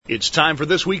It's time for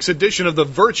this week's edition of the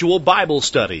Virtual Bible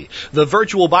Study. The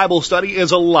Virtual Bible Study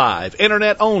is a live,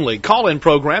 internet-only call-in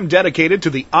program dedicated to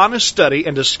the honest study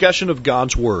and discussion of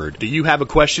God's Word. Do you have a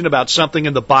question about something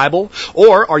in the Bible?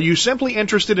 Or are you simply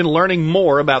interested in learning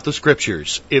more about the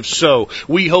Scriptures? If so,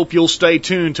 we hope you'll stay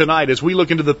tuned tonight as we look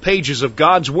into the pages of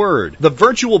God's Word. The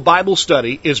Virtual Bible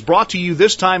Study is brought to you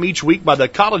this time each week by the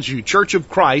College View Church of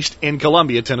Christ in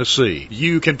Columbia, Tennessee.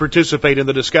 You can participate in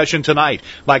the discussion tonight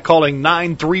by calling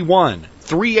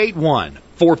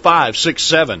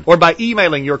 931-381-4567 or by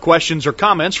emailing your questions or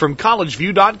comments from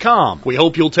collegeview.com. We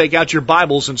hope you'll take out your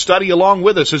Bibles and study along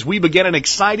with us as we begin an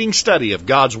exciting study of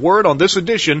God's Word on this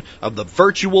edition of the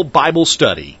Virtual Bible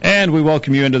Study. And we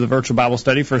welcome you into the Virtual Bible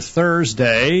Study for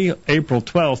Thursday, April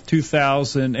 12th,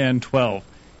 2012.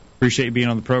 Appreciate you being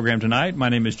on the program tonight. My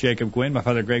name is Jacob Gwynn. My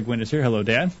father, Greg Gwynn, is here. Hello,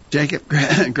 Dad. Jacob,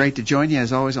 great to join you,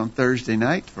 as always, on Thursday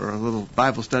night for a little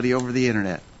Bible study over the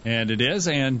Internet. And it is,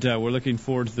 and we're looking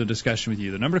forward to the discussion with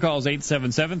you. The number to call is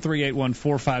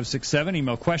 877-381-4567.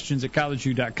 Email questions at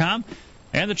collegeview.com.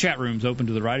 And the chat room's open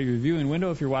to the right of your viewing window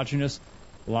if you're watching us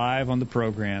live on the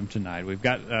program tonight. We've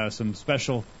got some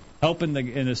special help in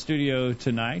the studio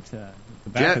tonight, the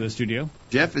back of the studio.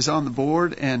 Jeff is on the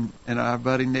board, and our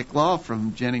buddy Nick Law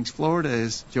from Jennings, Florida,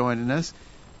 is joining us.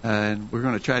 And we're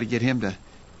going to try to get him to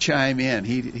chime in.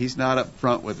 He's not up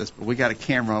front with us, but we got a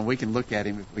camera on. We can look at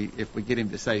him if we get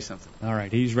him to say something. All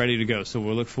right, he's ready to go. So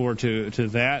we'll look forward to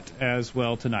that as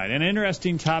well tonight. An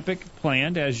interesting topic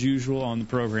planned, as usual, on the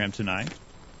program tonight.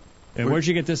 And where'd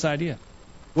you get this idea?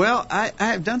 Well, I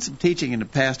have done some teaching in the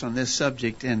past on this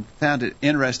subject and found it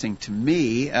interesting to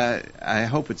me. I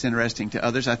hope it's interesting to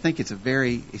others. I think it's a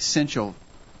very essential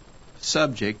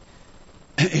subject.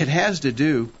 It has to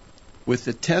do with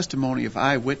the testimony of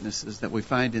eyewitnesses that we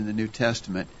find in the New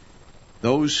Testament.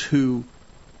 Those who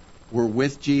were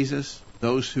with Jesus,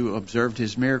 those who observed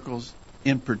his miracles,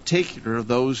 in particular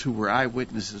those who were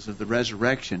eyewitnesses of the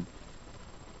resurrection.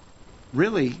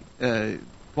 Really,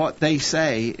 what they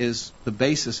say is the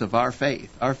basis of our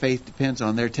faith. Our faith depends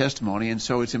on their testimony, and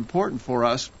so it's important for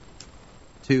us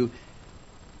to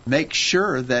make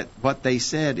sure that what they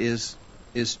said is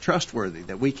trustworthy,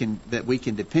 that we can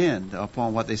depend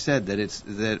upon what they said,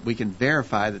 that we can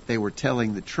verify that they were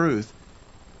telling the truth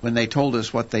when they told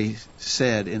us what they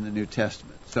said in the New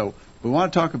Testament. So we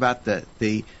want to talk about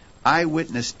the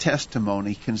eyewitness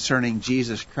testimony concerning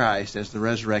Jesus Christ as the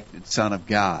resurrected Son of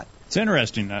God. It's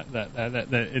interesting that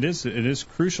it is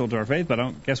crucial to our faith, but I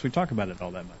don't guess we talk about it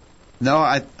all that much.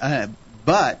 No,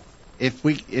 but if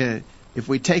we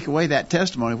take away that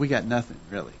testimony, we got nothing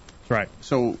really. That's right.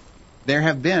 So there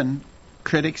have been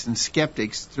critics and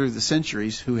skeptics through the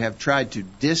centuries who have tried to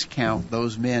discount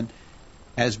those men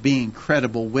as being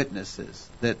credible witnesses.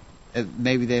 That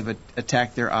maybe they've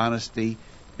attacked their honesty,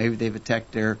 maybe they've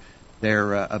attacked their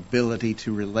ability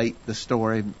to relate the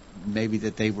story, maybe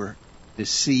that they were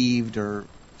deceived or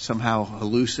somehow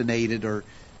hallucinated or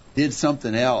did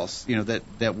something else,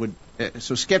 that would.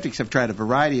 So skeptics have tried a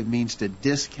variety of means to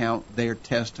discount their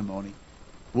testimony.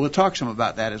 We'll talk some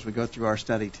about that as we go through our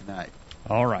study tonight.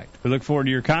 All right. We look forward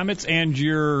to your comments and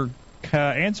your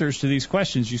answers to these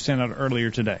questions you sent out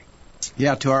earlier today.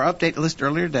 Yeah, to our update list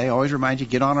earlier today, I always remind you,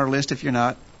 get on our list if you're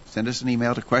not. Send us an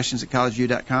email to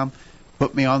questions@collegeview.com.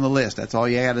 Put me on the list. That's all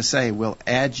you got to say. We'll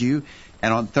add you.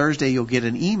 And on Thursday, you'll get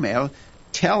an email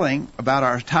telling about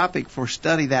our topic for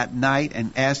study that night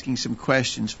and asking some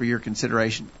questions for your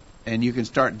consideration. And you can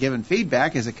start giving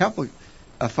feedback, as a couple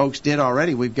of folks did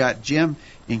already. We've got Jim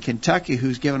in Kentucky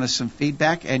who's given us some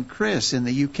feedback, and Chris in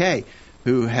the UK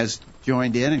who has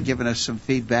joined in and given us some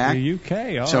feedback. The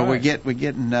UK, all so right. we're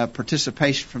getting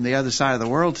participation from the other side of the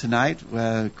world tonight.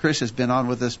 Chris has been on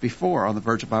with us before on the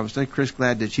Virtual Bible Study. Chris,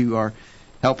 glad that you are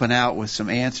helping out with some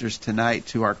answers tonight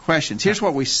to our questions. Here's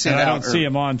what we sent out. I don't see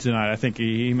him on tonight. I think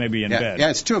he may be in bed.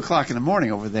 Yeah, it's 2 o'clock in the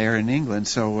morning over there in England,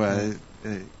 so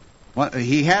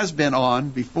he has been on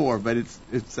before, but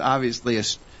it's obviously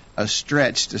a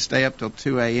stretch to stay up till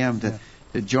 2 a.m. to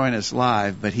join us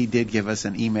live, but he did give us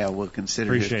an email. We'll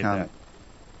consider his comment.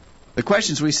 The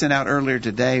questions we sent out earlier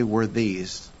today were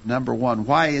these. Number one,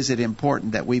 why is it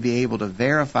important that we be able to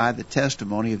verify the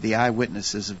testimony of the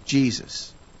eyewitnesses of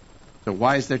Jesus? So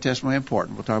why is their testimony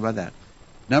important? We'll talk about that.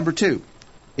 Number two,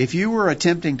 if you were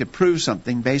attempting to prove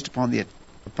something based upon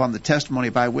the testimony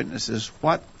of eyewitnesses,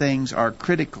 what things are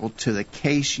critical to the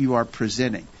case you are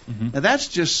presenting? Mm-hmm. Now, that's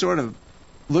just sort of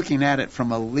looking at it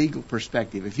from a legal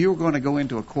perspective. If you were going to go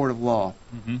into a court of law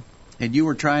and you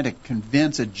were trying to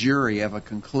convince a jury of a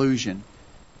conclusion,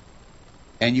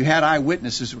 and you had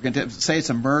eyewitnesses who were going to say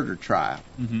it's a murder trial,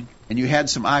 and you had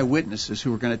some eyewitnesses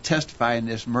who were going to testify in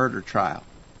this murder trial,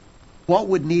 what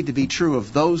would need to be true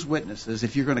of those witnesses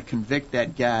if you're going to convict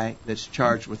that guy that's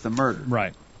charged with the murder?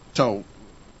 Right. So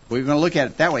we're going to look at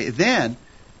it that way. Then,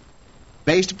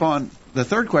 based upon the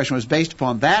third question was based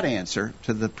upon that answer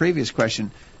to the previous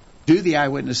question, do the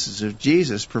eyewitnesses of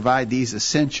Jesus provide these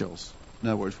essentials? In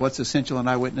other words, what's essential in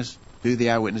eyewitness? Do the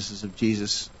eyewitnesses of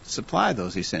Jesus supply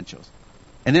those essentials?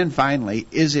 And then finally,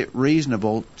 is it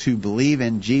reasonable to believe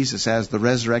in Jesus as the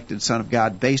resurrected Son of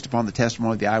God based upon the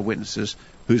testimony of the eyewitnesses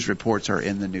whose reports are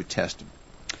in the New Testament?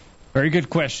 Very good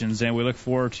questions, and we look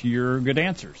forward to your good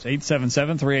answers.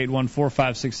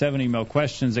 877-381-4567. Email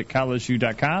questions at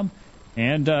collegeview.com.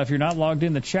 And if you're not logged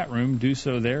in the chat room, do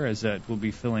so there, as that will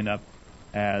be filling up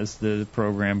as the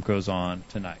program goes on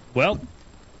tonight. Well,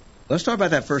 let's talk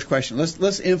about that first question.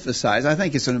 Let's emphasize. I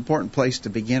think it's an important place to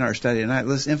begin our study tonight.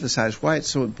 Let's emphasize why it's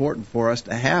so important for us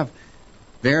to have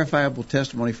verifiable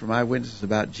testimony from eyewitnesses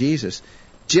about Jesus.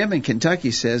 Jim in Kentucky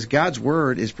says God's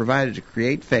Word is provided to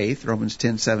create faith, Romans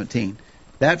 10:17.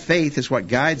 That faith is what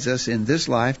guides us in this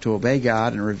life to obey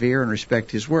God and revere and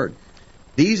respect His Word.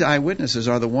 These eyewitnesses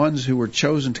are the ones who were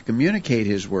chosen to communicate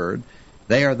His Word.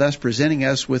 They are thus presenting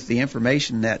us with the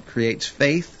information that creates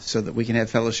faith so that we can have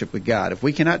fellowship with God. If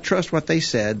we cannot trust what they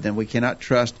said, then we cannot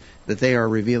trust that they are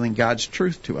revealing God's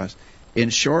truth to us. In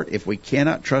short, if we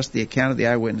cannot trust the account of the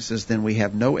eyewitnesses, then we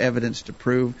have no evidence to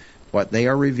prove what they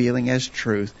are revealing as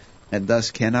truth, and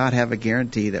thus cannot have a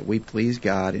guarantee that we please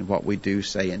God in what we do,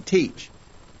 say, and teach.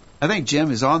 I think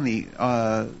Jim is on the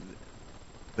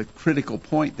critical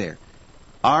point there.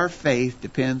 Our faith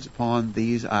depends upon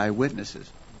these eyewitnesses.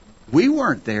 We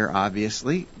weren't there,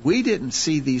 obviously. We didn't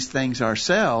see these things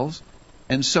ourselves,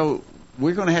 and so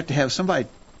we're going to have somebody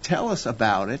tell us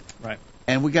about it. Right.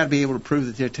 And we've got to be able to prove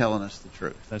that they're telling us the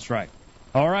truth. That's right.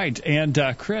 All right. And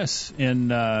Chris in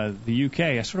the UK,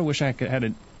 I sort of wish I had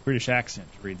a British accent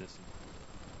to read this.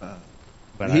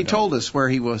 But he told us where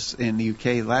he was in the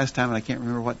UK last time, and I can't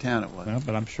remember what town it was. Well,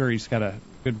 but I'm sure he's got a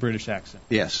good British accent.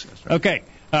 Yes, that's right. Okay.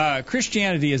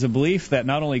 Christianity is a belief that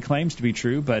not only claims to be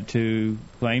true, but to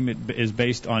claim it is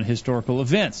based on historical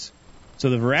events. So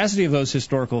the veracity of those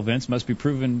historical events must be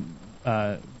proven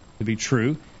to be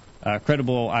true.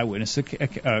 Credible eyewitnesses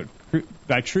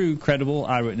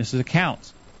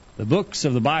accounts. The books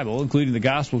of the Bible, including the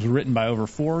Gospels, were written by over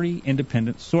 40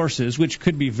 independent sources, which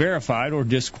could be verified or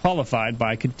disqualified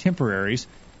by contemporaries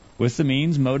with the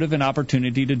means, motive, and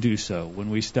opportunity to do so. When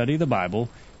we study the Bible,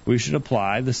 we should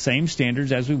apply the same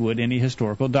standards as we would any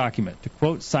historical document. To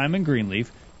quote Simon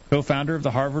Greenleaf, co-founder of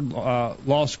the Harvard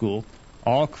Law School,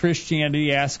 all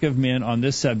Christianity asks of men on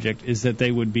this subject is that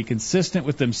they would be consistent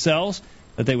with themselves,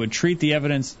 that they would treat the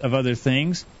evidence of other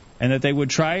things, and that they would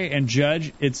try and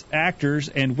judge its actors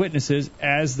and witnesses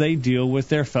as they deal with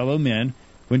their fellow men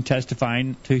when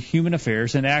testifying to human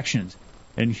affairs and actions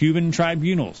in human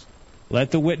tribunals. Let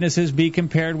the witnesses be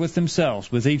compared with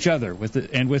themselves, with each other,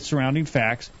 and with surrounding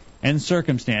facts and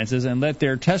circumstances, and let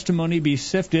their testimony be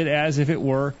sifted as if it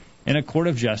were in a court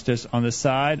of justice on the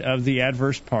side of the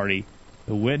adverse party,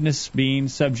 the witness being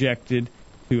subjected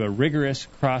to a rigorous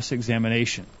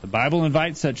cross-examination. The Bible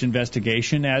invites such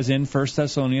investigation as in 1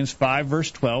 Thessalonians 5, verse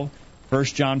 12, 1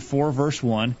 John 4, verse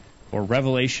 1, or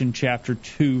Revelation chapter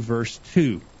 2, verse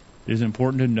 2. It is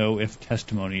important to know if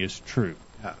testimony is true.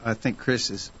 I think Chris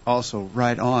is also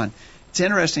right on. It's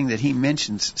interesting that he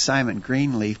mentions Simon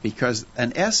Greenleaf because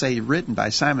an essay written by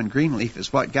Simon Greenleaf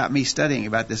is what got me studying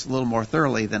about this a little more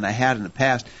thoroughly than I had in the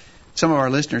past. Some of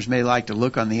our listeners may like to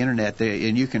look on the Internet,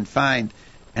 and you can find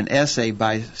an essay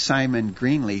by Simon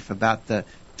Greenleaf about the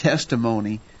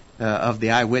testimony of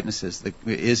the eyewitnesses.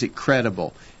 Is it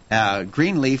credible?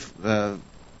 Greenleaf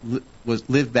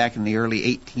lived back in the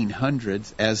early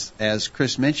 1800s. As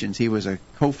Chris mentions, he was a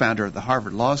co-founder of the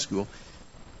Harvard Law School.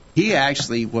 He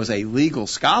actually was a legal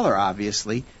scholar,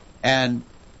 obviously, and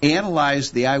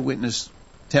analyzed the eyewitness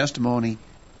testimony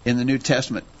in the New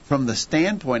Testament from the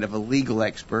standpoint of a legal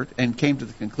expert and came to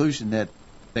the conclusion that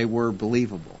they were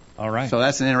believable. All right. So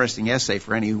that's an interesting essay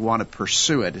for any who want to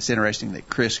pursue it. It's interesting that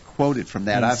Chris quoted from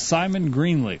that. Simon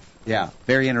Greenleaf. Yeah,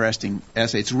 very interesting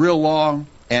essay. It's real long,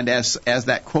 and as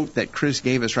that quote that Chris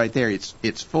gave us right there,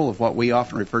 it's full of what we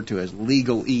often refer to as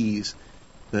legalese,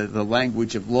 the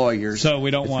language of lawyers. So we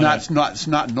don't want it's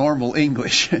not normal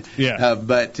English. Yeah.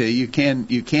 But you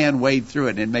can wade through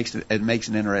it, and it makes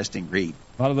an interesting read.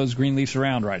 A lot of those Greenleafs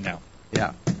around right now.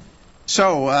 Yeah.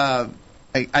 So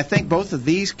I think both of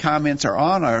these comments are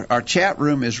on. Our chat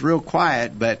room is real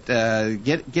quiet, but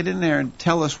get in there and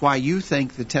tell us why you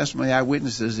think the testimony of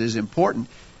eyewitnesses is important.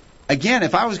 Again,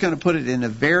 if I was going to put it in the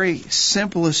very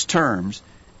simplest terms,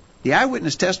 the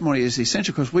eyewitness testimony is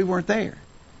essential because we weren't there.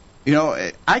 You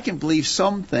know, I can believe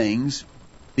some things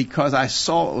because I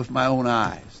saw it with my own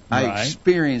eyes. Right. I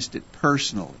experienced it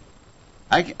personally.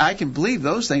 I can believe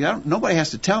those things. Nobody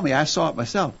has to tell me. I saw it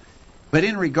myself. But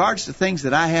in regards to things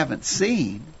that I haven't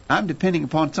seen, I'm depending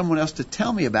upon someone else to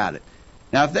tell me about it.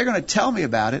 Now, if they're going to tell me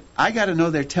about it, I got to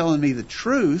know they're telling me the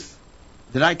truth,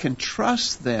 that I can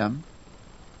trust them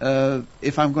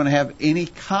if I'm going to have any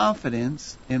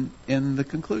confidence in the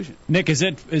conclusion. Nick, is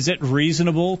it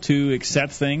reasonable to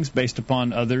accept things based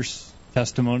upon others'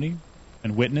 testimony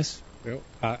and witness? Well,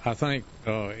 I think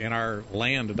in our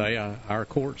land today, our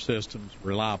court systems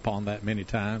rely upon that many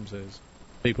times as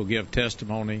people give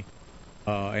testimony,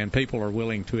 and people are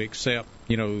willing to accept,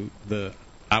 the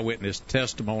eyewitness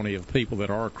testimony of people that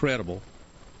are credible.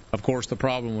 Of course, the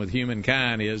problem with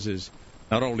humankind is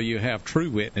not only you have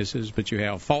true witnesses, but you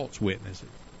have false witnesses.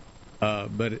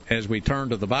 But as we turn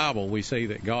to the Bible, we see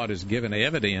that God has given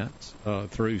evidence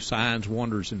through signs,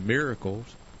 wonders, and miracles,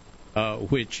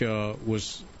 which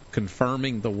was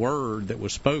confirming the word that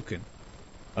was spoken,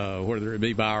 whether it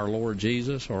be by our Lord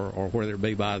Jesus or whether it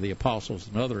be by the apostles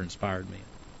and other inspired men.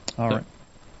 All right.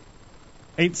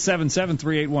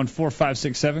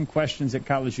 877-381-4567, questions at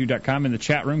collegeview.com. In the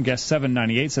chat room, guest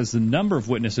 798 says the number of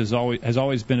witnesses has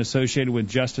always been associated with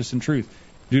justice and truth.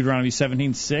 Deuteronomy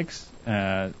 17:6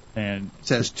 and it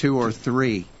says 2 or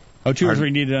 3. Oh, 2 or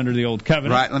 3 needed under the old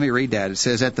covenant. Right, let me read that. It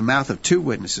says, at the mouth of 2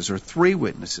 witnesses or 3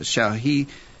 witnesses shall he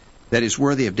that is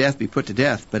worthy of death be put to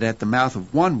death, but at the mouth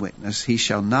of 1 witness he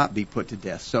shall not be put to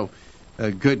death. So a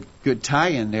good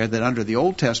tie-in there that under the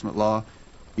Old Testament law,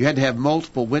 you had to have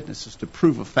multiple witnesses to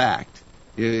prove a fact.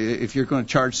 If you're going to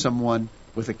charge someone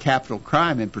with a capital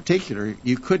crime in particular,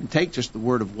 you couldn't take just the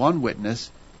word of 1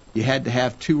 witness. You had to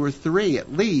have 2 or 3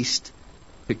 at least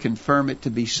to confirm it to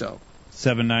be so.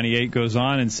 798 goes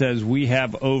on and says, we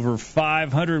have over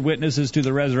 500 witnesses to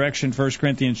the resurrection, 1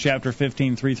 Corinthians chapter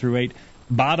 15, 3 through 8.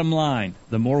 Bottom line,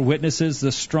 the more witnesses,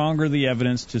 the stronger the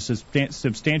evidence to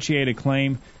substantiate a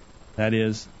claim, that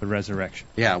is, the resurrection.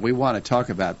 Yeah, we want to talk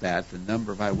about that, the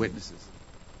number of eyewitnesses.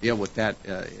 Deal with that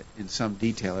in some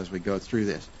detail as we go through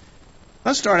this.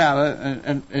 Let's start out,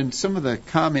 and some of the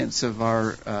comments of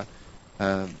our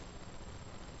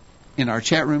in our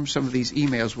chat room, some of these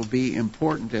emails will be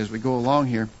important as we go along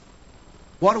here.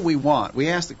 What do we want? We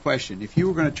asked the question, if you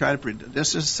were going to try to,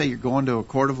 let's just say you're going to a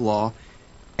court of law,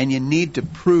 and you need to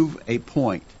prove a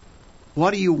point.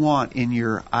 What do you want in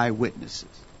your eyewitnesses?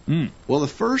 Well, the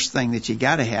first thing that you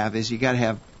got to have is you got to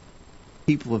have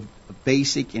people of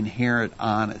basic inherent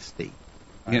honesty.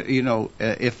 Right.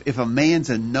 If a man's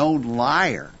a known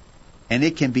liar, and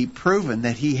it can be proven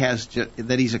that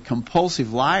that he's a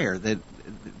compulsive liar, that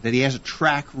he has a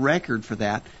track record for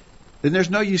that, then there's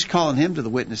no use calling him to the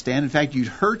witness stand. In fact, you'd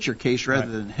hurt your case rather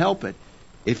than help it.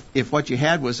 If what you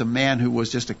had was a man who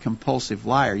was just a compulsive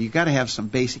liar, you got to have some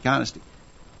basic honesty.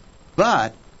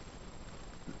 But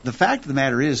the fact of the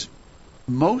matter is,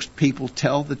 most people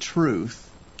tell the truth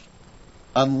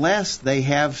unless they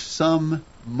have some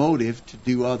motive to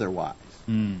do otherwise.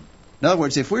 In other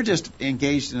words, if we're just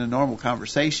engaged in a normal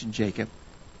conversation, Jacob,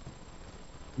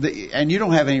 and you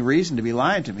don't have any reason to be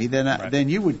lying to me, then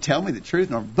you would tell me the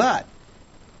truth. But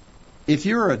if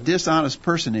you're a dishonest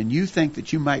person and you think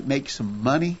that you might make some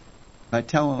money by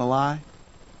telling a lie,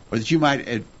 or that you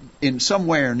might, in some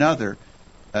way or another,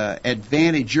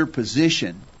 advantage your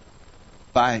position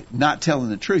by not telling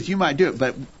the truth, you might do it.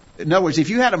 But in other words, if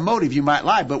you had a motive, you might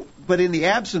lie. But in the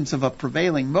absence of a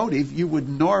prevailing motive, you would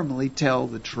normally tell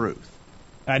the truth.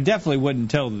 I definitely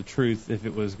wouldn't tell the truth if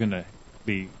it was going to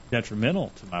be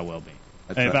detrimental to my well-being.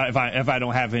 If I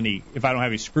don't have any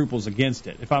scruples against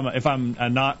it. If I'm a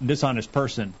not dishonest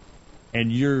person,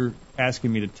 and you're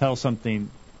asking me to tell something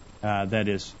that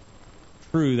is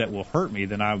true that will hurt me,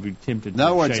 then I would be tempted to. In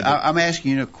other words, I'm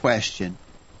asking you a question,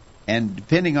 and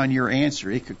depending on your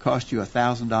answer, it could cost you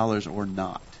 $1,000 or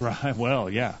not. Right. Well,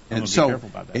 yeah. And so, be careful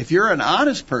about that. If you're an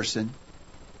honest person,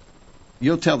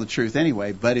 you'll tell the truth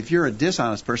anyway. But if you're a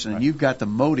dishonest person and you've got the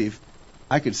motive,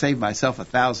 I could save myself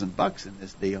 $1,000 in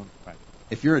this deal. Right.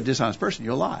 If you're a dishonest person,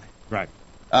 you'll lie. Right.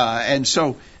 And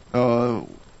so,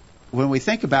 when we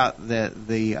think about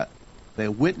the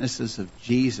witnesses of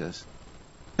Jesus,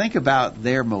 think about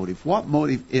their motive. What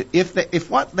motive? If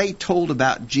what they told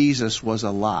about Jesus was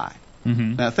a lie,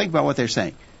 now think about what they're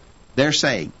saying. They're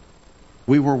saying,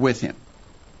 we were with him.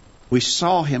 We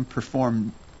saw him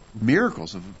perform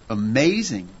miracles of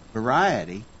amazing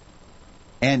variety,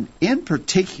 and in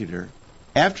particular,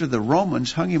 after the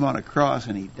Romans hung him on a cross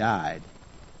and he died,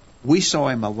 we saw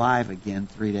him alive again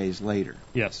 3 days later.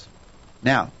 Yes.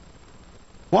 Now,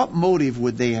 what motive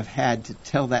would they have had to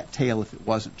tell that tale if it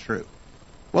wasn't true?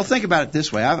 Well, think about it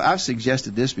this way. I've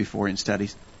suggested this before in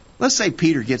studies. let's say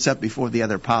Peter gets up before the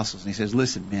other apostles and he says,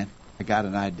 listen, man, I got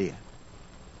an idea.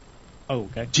 Oh,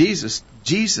 okay. Jesus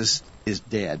is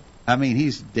dead. I mean,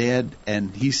 he's dead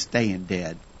and he's staying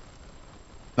dead.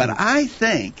 But I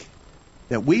think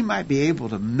that we might be able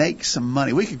to make some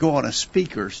money. We could go on a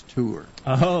speaker's tour.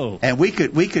 Oh. And we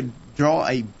could draw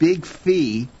a big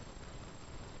fee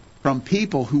from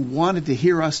people who wanted to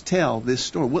hear us tell this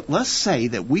story. Let's say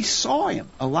that we saw him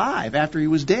alive after he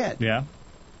was dead. Yeah.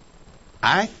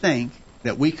 I think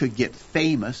that we could get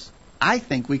famous. I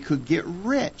think we could get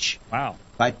rich. Wow.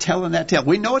 By telling that tale.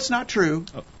 We know it's not true,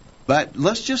 but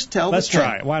let's just tell the tale. Let's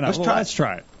try it. Why not? Let's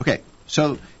try it. Okay.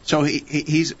 So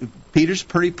he's Peter's a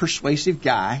pretty persuasive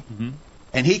guy,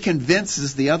 and he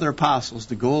convinces the other apostles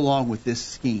to go along with this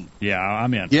scheme. Yeah,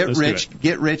 I'm in. Get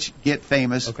rich, get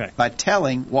famous by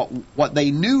telling what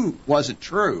they knew wasn't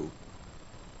true.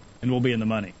 And we'll be in the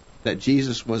money. That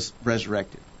Jesus was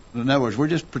resurrected. In other words, we're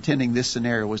just pretending this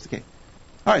scenario was the case.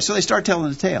 All right, so they start telling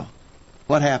the tale.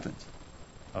 What happens?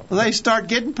 Well, they start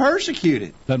getting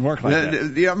persecuted. Doesn't work like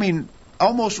that. I mean,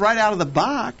 almost right out of the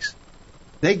box,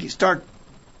 they start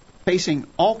facing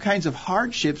all kinds of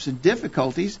hardships and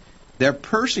difficulties. They're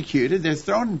persecuted. They're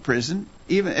thrown in prison.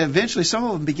 Even eventually, some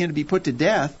of them begin to be put to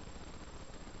death.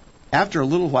 After a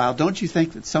little while, don't you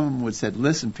think that some of them would have said,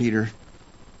 "Listen, Peter,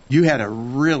 you had a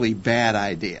really bad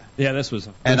idea." Yeah, this was.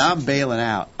 And I'm bailing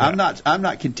out. Yeah. I'm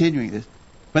not continuing this.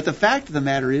 But the fact of the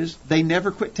matter is, they never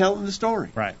quit telling the story.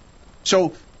 Right.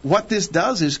 So what this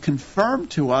does is confirm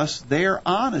to us their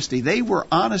honesty. They were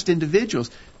honest individuals.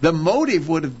 The motive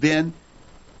would have been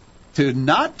to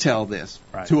not tell this,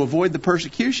 to avoid the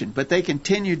persecution, but they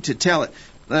continued to tell it.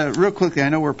 Real quickly, I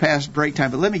know we're past break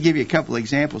time, but let me give you a couple of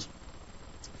examples.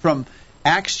 From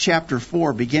Acts chapter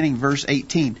 4, beginning verse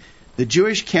 18, the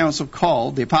Jewish council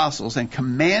called the apostles and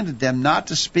commanded them not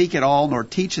to speak at all nor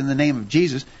teach in the name of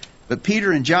Jesus. But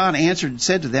Peter and John answered and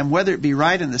said to them, whether it be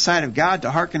right in the sight of God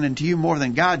to hearken unto you more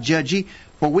than God, judge ye,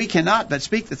 for we cannot but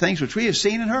speak the things which we have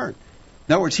seen and heard.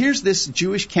 In other words, here's this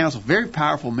Jewish council, very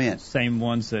powerful men. Same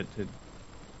ones that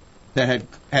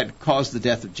had caused the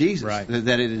death of Jesus, right.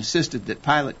 That had insisted that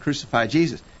Pilate crucify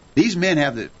Jesus. These men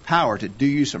have the power to do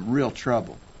you some real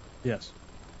trouble. Yes.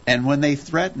 And when they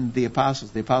threatened the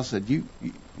apostles said,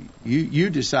 you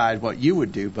decide what you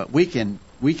would do, but we can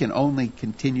only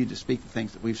continue to speak the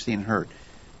things that we've seen and heard.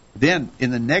 Then,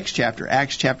 in the next chapter,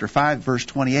 Acts chapter 5, verse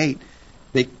 28,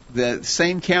 the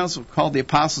same council called the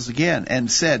apostles again and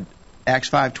said,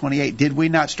 Acts 5:28, did we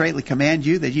not straightly command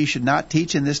you that ye should not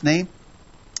teach in this name?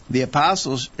 The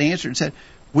apostles answered and said,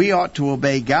 we ought to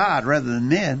obey God rather than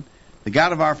men. The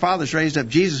God of our fathers raised up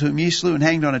Jesus, whom ye slew and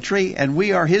hanged on a tree, and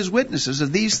we are his witnesses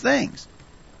of these things.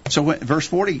 So verse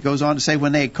 40 goes on to say,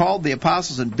 when they had called the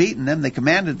apostles and beaten them, they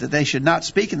commanded that they should not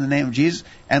speak in the name of Jesus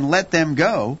and let them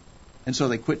go. And so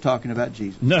they quit talking about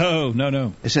Jesus. No.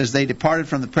 It says they departed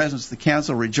from the presence of the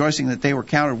council, rejoicing that they were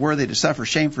counted worthy to suffer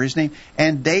shame for his name.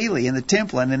 And daily in the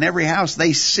temple and in every house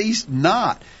they ceased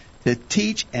not to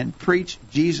teach and preach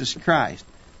Jesus Christ.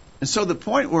 And so the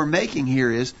point we're making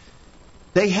here is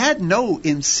they had no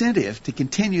incentive to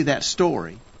continue that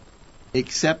story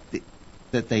except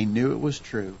that they knew it was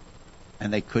true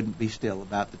and they couldn't be still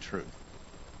about the truth.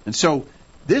 And so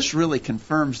this really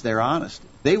confirms their honesty.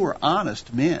 They were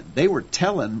honest men. They were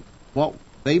telling what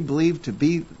they believed to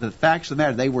be the facts of the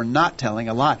matter. They were not telling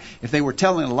a lie. If they were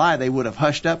telling a lie, they would have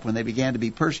hushed up when they began to be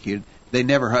persecuted. They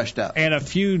never hushed up. And a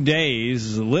few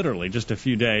days, literally just a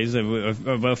few days,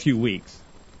 of a few weeks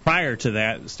prior to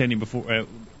that, standing before,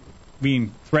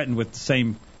 being threatened with the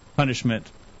same punishment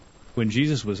when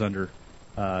Jesus was under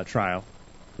trial,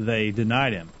 they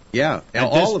denied him. Yeah,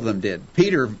 all of them did.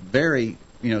 Peter very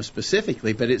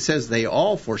specifically, but it says they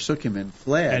all forsook him and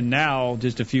fled. And now,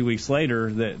 just a few weeks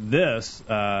later,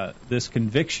 that this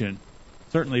conviction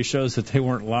certainly shows that they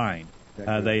weren't lying.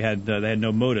 Exactly. They had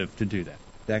no motive to do that.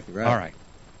 Exactly right. All right.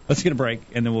 Let's get a break,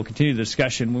 and then we'll continue the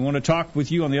discussion. We want to talk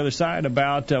with you on the other side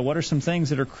about what are some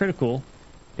things that are critical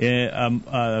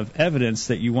of evidence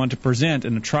that you want to present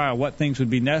in a trial. What things would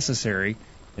be necessary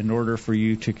in order for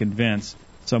you to convince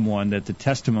someone that the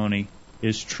testimony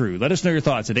is true? Let us know your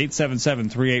thoughts at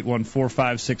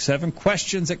 877-381-4567.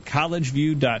 Questions at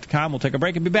collegeview.com. We'll take a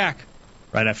break and be back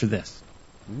right after this.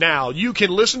 Now you can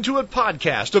listen to a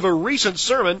podcast of a recent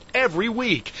sermon every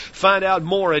week. Find out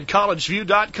more at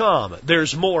collegeview.com.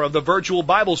 There's more of the virtual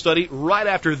Bible study right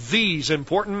after these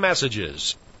important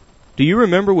messages. Do you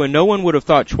remember when no one would have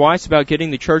thought twice about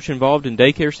getting the church involved in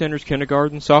daycare centers,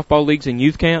 kindergartens, softball leagues, and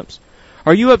youth camps?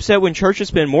 Are you upset when churches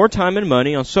spend more time and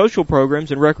money on social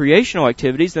programs and recreational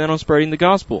activities than on spreading the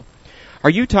gospel? Are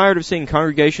you tired of seeing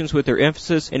congregations with their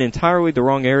emphasis in entirely the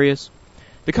wrong areas?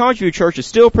 The College View Church is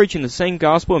still preaching the same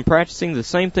gospel and practicing the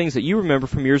same things that you remember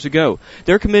from years ago.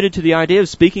 They're committed to the idea of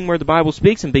speaking where the Bible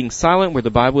speaks and being silent where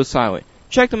the Bible is silent.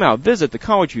 Check them out. Visit the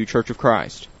College View Church of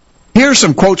Christ. Here are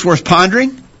some quotes worth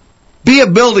pondering. Be a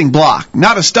building block,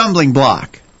 not a stumbling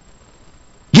block.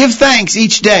 Give thanks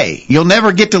each day. You'll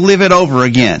never get to live it over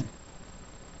again.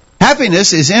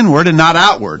 Happiness is inward and not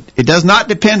outward. It does not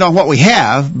depend on what we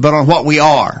have, but on what we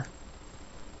are.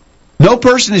 No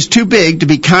person is too big to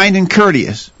be kind and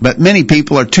courteous, but many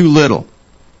people are too little.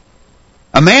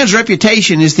 A man's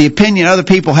reputation is the opinion other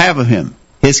people have of him.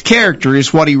 His character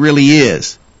is what he really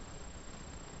is.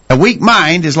 A weak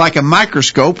mind is like a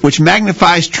microscope which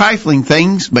magnifies trifling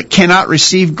things but cannot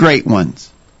receive great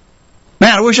ones.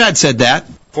 Man, I wish I'd said that.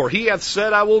 For he hath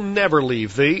said, I will never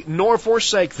leave thee, nor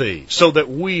forsake thee, so that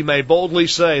we may boldly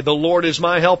say, the Lord is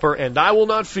my helper, and I will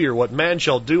not fear what man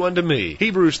shall do unto me.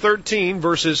 Hebrews 13,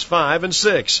 verses 5 and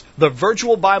 6. The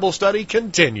virtual Bible study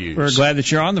continues. We're glad that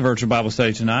you're on the virtual Bible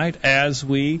study tonight as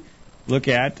we look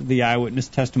at the eyewitness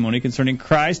testimony concerning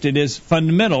Christ. It is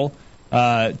fundamental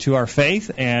to our faith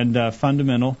and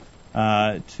fundamental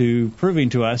to proving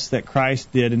to us that Christ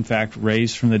did, in fact,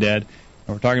 raise from the dead.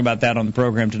 We're talking about that on the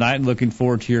program tonight and looking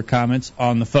forward to your comments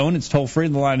on the phone. It's toll-free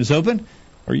and the line is open.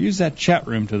 Or use that chat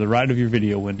room to the right of your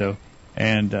video window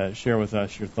and share with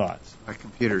us your thoughts. My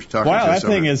computer's talking wow, to us. Wow,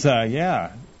 that thing is,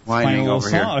 whining over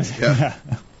here. Yeah.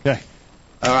 Okay.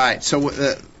 All right, so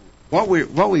what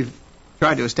we've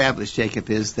tried to establish, Jacob,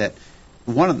 is that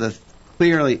one of the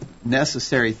clearly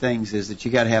necessary things is that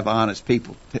you got to have honest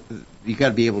people. You got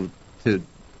to be able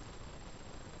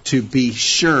to be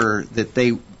sure that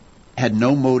they had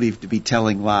no motive to be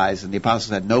telling lies, and the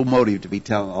apostles had no motive to be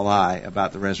telling a lie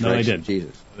about the resurrection of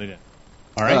Jesus. They did.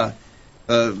 All right.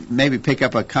 Maybe pick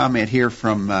up a comment here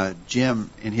from Jim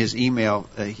in his email.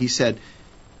 He said,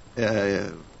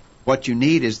 what you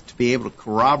need is to be able to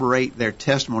corroborate their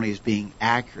testimony as being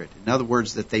accurate. In other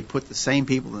words, that they put the same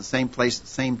people in the same place at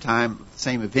the same time, the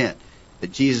same event.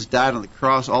 That Jesus died on the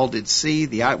cross, all did see.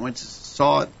 The eyewitnesses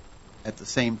saw it at the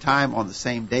same time, on the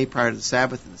same day prior to the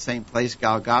Sabbath, in the same place,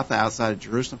 Golgotha, outside of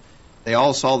Jerusalem. They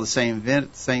all saw the same event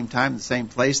at the same time, the same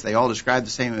place. They all described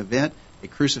the same event, a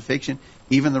crucifixion.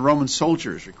 Even the Roman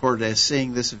soldiers recorded as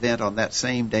seeing this event on that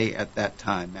same day at that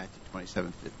time, Matthew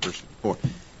 27, verse 54.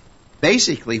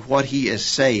 Basically, what he is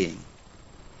saying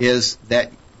is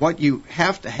that what you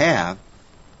have to have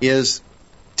is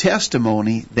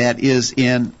testimony that is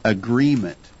in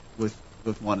agreement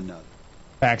with one another.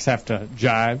 Facts have to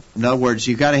jive. In other words,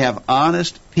 you've got to have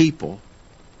honest people,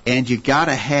 and you've got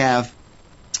to have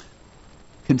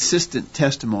consistent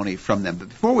testimony from them. But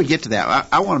before we get to that,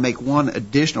 I want to make one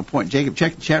additional point. Jacob,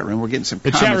 check the chat room. We're getting some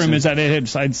comments. The chat room is that it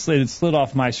slid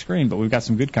off my screen, but we've got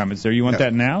some good comments there. You want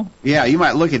that now? Yeah, you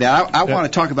might look at that. I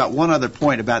want to talk about one other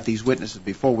point about these witnesses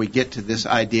before we get to this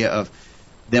idea of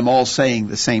them all saying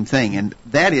the same thing, and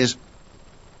that is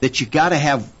that you got to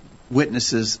have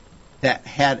witnesses that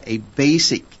had a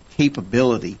basic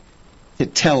capability to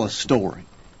tell a story.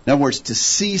 In other words, to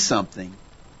see something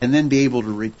and then be able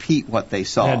to repeat what they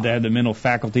saw. They had the mental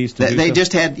faculties to do They so?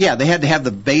 just had, they had to have the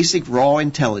basic raw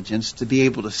intelligence to be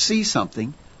able to see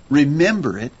something,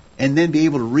 remember it, and then be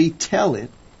able to retell it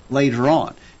later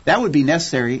on. That would be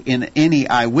necessary in any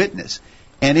eyewitness.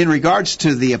 And in regards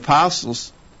to the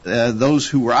apostles, those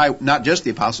who were not just the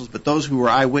apostles, but those who were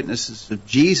eyewitnesses of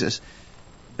Jesus,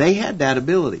 they had that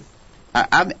ability.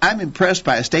 I'm impressed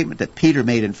by a statement that Peter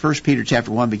made in 1 Peter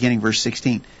chapter 1, beginning verse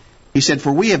 16. He said,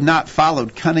 "For we have not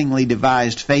followed cunningly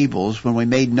devised fables when we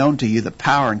made known to you the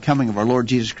power and coming of our Lord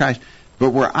Jesus Christ, but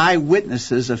were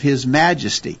eyewitnesses of His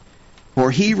majesty.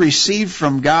 For He received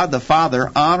from God the Father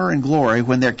honor and glory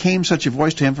when there came such a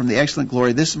voice to Him from the excellent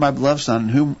glory, This is my beloved Son, in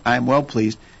whom I am well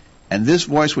pleased. And this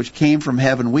voice which came from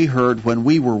heaven we heard when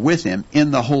we were with Him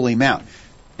in the holy mount."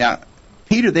 Now,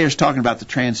 Peter there is talking about the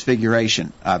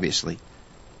transfiguration, obviously.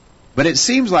 But it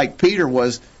seems like Peter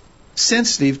was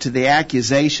sensitive to the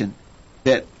accusation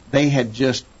that they had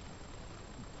just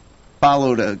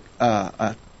followed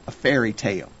a fairy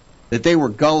tale, that they were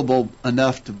gullible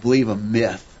enough to believe a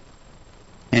myth.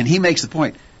 And he makes the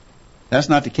point, that's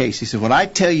not the case. He said, when I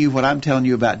tell you what I'm telling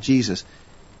you about Jesus,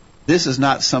 this is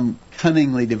not some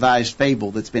cunningly devised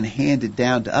fable that's been handed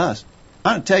down to us.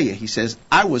 I'm going to tell you, he says,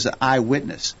 I was an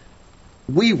eyewitness.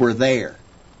 We were there.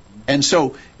 And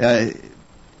so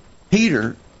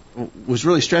Peter was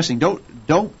really stressing,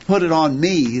 don't put it on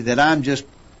me that I'm just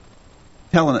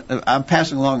I'm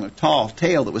passing along a tall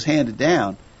tale that was handed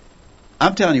down.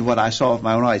 I'm telling you what I saw with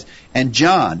my own eyes. And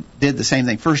John did the same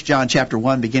thing. 1 John chapter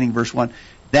 1, beginning verse 1.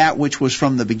 that which was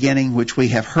from the beginning, which we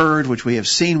have heard, which we have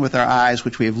seen with our eyes,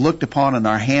 which we have looked upon and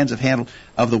our hands have handled,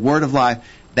 of the word of life,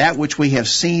 that which we have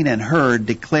seen and heard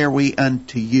declare we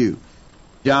unto you.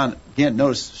 John, again,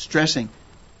 notice stressing,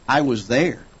 I was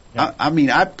there. Yeah. I mean,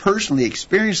 I personally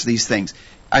experienced these things.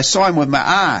 I saw him with my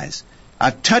eyes.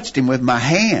 I've touched him with my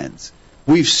hands.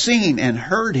 We've seen and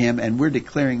heard him, and we're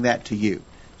declaring that to you.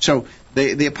 So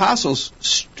the apostles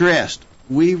stressed,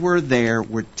 we were there,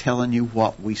 we're telling you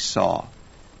what we saw.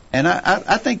 And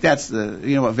I think that's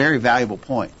a very valuable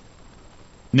point.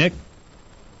 Nick?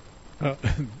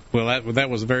 Well, that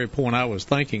was the very point I was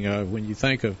thinking of. When you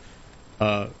think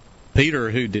of Peter,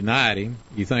 who denied him,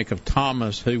 you think of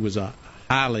Thomas, who was a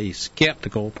highly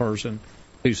skeptical person,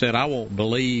 who said, I won't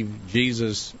believe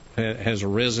Jesus has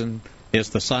arisen. It's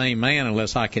the same man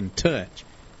unless I can touch.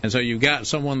 And so you've got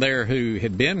someone there who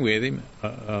had been with him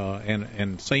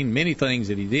and seen many things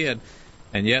that he did,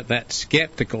 and yet that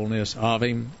skepticalness of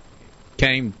him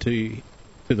came to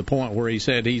the point where he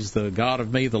said, he's the God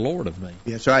of me, the Lord of me.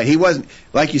 That's right. He wasn't,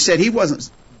 like you said, he wasn't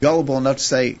gullible enough to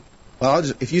say, well,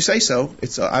 if you say so,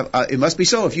 it must be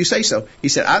so if you say so. He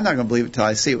said, I'm not going to believe it until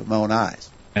I see it with my own eyes.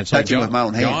 And so touch it with my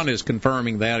own hands. John is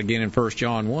confirming that again in 1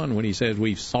 John 1 when he says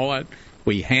we saw it,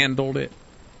 we handled it,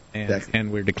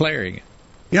 and we're declaring it.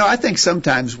 I think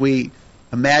sometimes we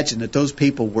imagine that those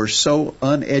people were so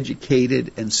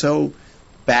uneducated and so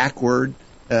backward,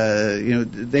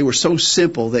 they were so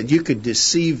simple that you could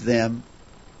deceive them.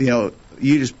 You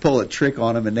just pull a trick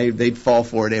on them and they'd fall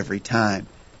for it every time.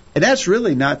 And that's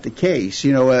really not the case.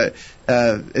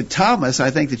 Thomas,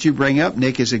 I think that you bring up,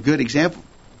 Nick, is a good example.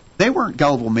 They weren't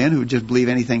gullible men who would just believe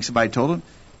anything somebody told them.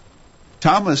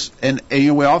 Thomas, and we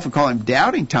often call him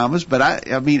Doubting Thomas, but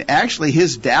I mean, actually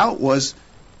his doubt was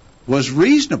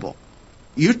reasonable.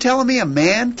 You're telling me a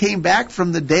man came back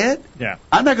from the dead? Yeah.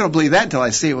 I'm not going to believe that until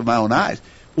I see it with my own eyes.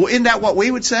 Well, isn't that what we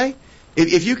would say?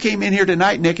 If you came in here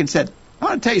tonight, Nick, and said, I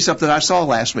want to tell you something I saw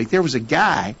last week. There was a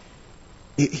guy,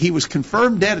 he was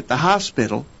confirmed dead at the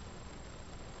hospital,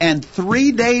 and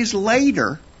 3 days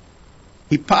later,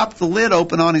 he popped the lid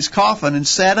open on his coffin and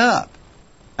sat up.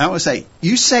 I would say,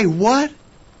 you say what?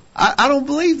 I don't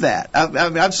believe that.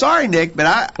 I'm sorry, Nick,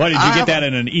 but What, did you get that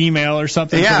in an email or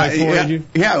something? Yeah.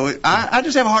 I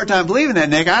just have a hard time believing that,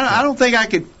 Nick. I don't think I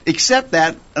could accept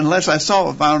that unless I saw it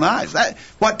with my own eyes.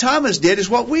 What Thomas did is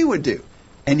what we would do.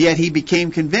 And yet he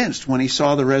became convinced when he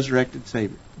saw the resurrected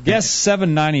Savior. Guest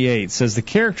 798 says the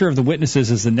character of the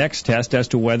witnesses is the next test as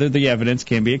to whether the evidence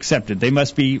can be accepted. They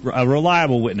must be a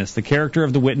reliable witness. The character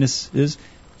of the witnesses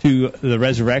to the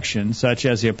resurrection, such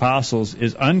as the apostles,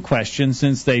 is unquestioned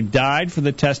since they died for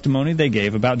the testimony they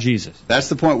gave about Jesus. That's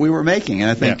the point we were making, and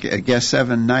I think guest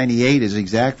 798 is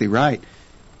exactly right.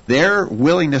 Their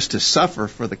willingness to suffer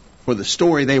for the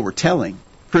story they were telling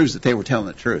proves that they were telling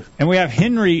the truth. And we have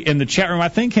Henry in the chat room. I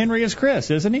think Henry is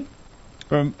Chris, isn't he?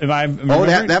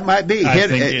 That might be.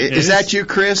 Is that you,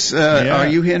 Chris? Are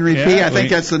you Henry P? I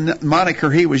think that's the moniker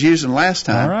he was using last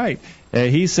time. All right.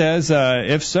 He says,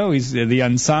 if so, the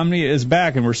insomnia is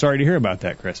back, and we're sorry to hear about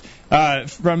that, Chris.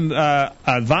 From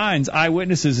Vine's,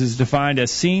 eyewitnesses is defined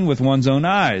as seen with one's own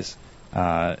eyes.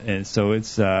 And so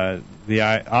it's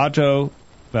the auto,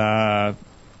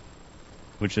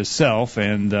 which is self,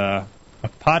 and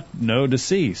apotno, to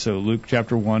see. So Luke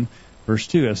chapter 1, verse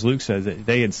 2, as Luke says, that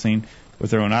they had seen with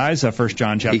their own eyes. 1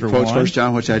 John chapter 1. He quotes 1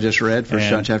 John, which I just read, 1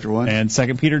 John chapter 1. And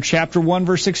 2 Peter chapter 1,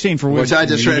 verse 16. Which I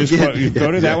just read. You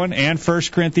go to that one. And 1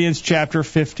 Corinthians chapter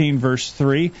 15, verse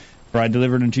 3. For I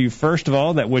delivered unto you first of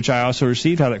all that which I also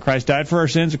received, how that Christ died for our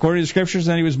sins according to the Scriptures,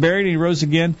 and he was buried, and he rose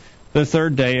again the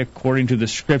third day according to the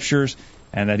Scriptures,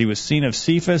 and that he was seen of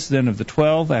Cephas, then of the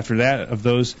 12, after that of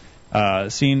those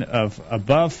seen of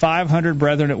above 500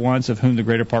 brethren at once, of whom the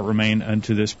greater part remain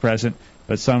unto this present,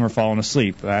 but some are fallen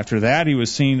asleep. After that he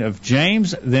was seen of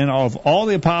James, then of all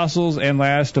the apostles, and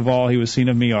last of all he was seen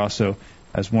of me also,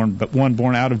 as one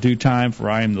born out of due time, for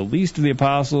I am the least of the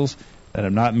apostles, that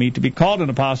am not meet to be called an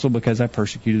apostle, because I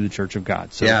persecuted the church of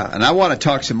God. So, yeah, and I want to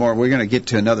talk some more. We're going to get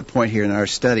to another point here in our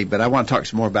study, but I want to talk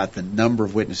some more about the number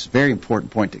of witnesses. Very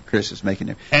important point that Chris is making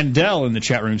there. And Dell in the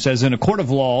chat room says, in a court of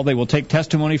law, they will take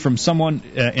testimony from someone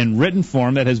in written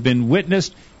form that has been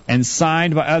witnessed and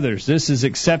signed by others. This is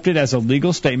accepted as a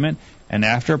legal statement, and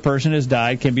after a person has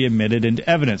died, can be admitted into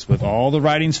evidence. With all the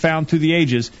writings found through the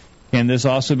ages, can this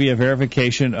also be a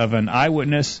verification of an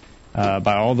eyewitness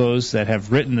by all those that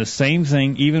have written the same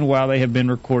thing, even while they have been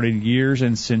recorded years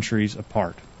and centuries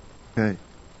apart? Okay.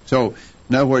 So,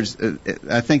 in other words,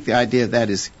 I think the idea of that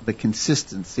is the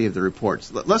consistency of the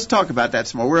reports. Let's talk about that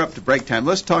some more. We're up to break time.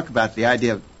 Let's talk about the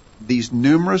idea of these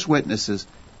numerous witnesses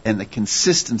and the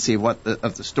consistency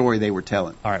of the story they were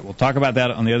telling. All right, we'll talk about that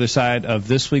on the other side of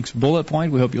this week's bullet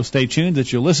point. We hope you'll stay tuned,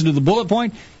 that you'll listen to the bullet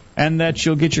point, and that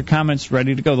you'll get your comments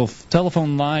ready to go. The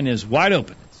telephone line is wide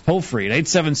open. It's toll free at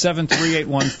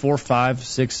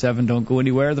 877-381-4567. Don't go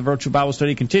anywhere. The virtual Bible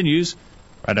study continues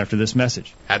right after this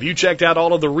message. Have you checked out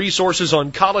all of the resources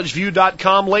on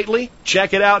collegeview.com lately?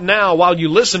 Check it out now while you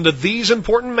listen to these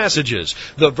important messages.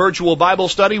 The virtual Bible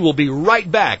study will be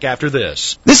right back after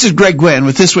this. This is Greg Gwynn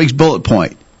with this week's bullet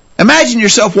point. Imagine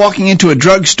yourself walking into a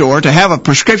drugstore to have a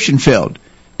prescription filled.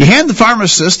 You hand the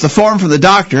pharmacist the form from the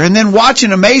doctor and then watch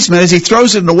in amazement as he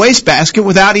throws it in a wastebasket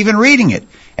without even reading it.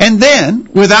 And then,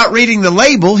 without reading the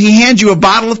label, he hands you a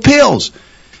bottle of pills.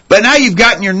 But now you've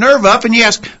gotten your nerve up and you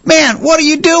ask, "Man, what are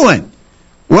you doing?"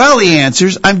 "Well," he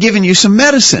answers, "I'm giving you some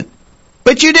medicine."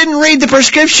 "But you didn't read the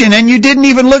prescription and you didn't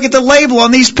even look at the label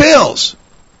on these pills."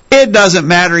 "It doesn't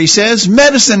matter," he says.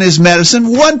 "Medicine is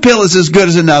medicine. One pill is as good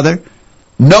as another."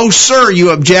 "No, sir,"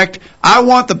 you object. "I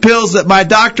want the pills that my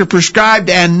doctor prescribed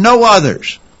and no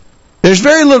others." There's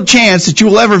very little chance that you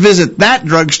will ever visit that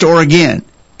drugstore again.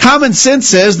 Common sense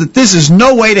says that this is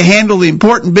no way to handle the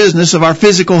important business of our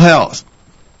physical health.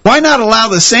 Why not allow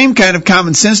the same kind of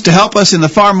common sense to help us in the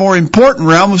far more important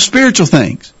realm of spiritual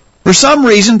things? For some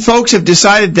reason, folks have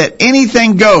decided that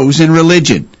anything goes in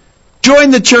religion. Join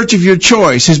the church of your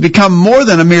choice has become more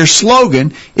than a mere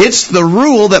slogan. It's the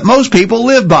rule that most people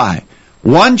live by.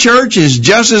 One church is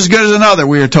just as good as another,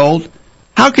 we are told.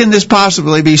 How can this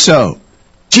possibly be so?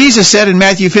 Jesus said in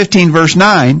Matthew 15, verse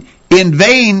 9, "In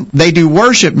vain they do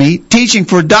worship me, teaching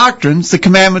for doctrines the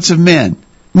commandments of men."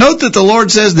 Note that the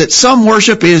Lord says that some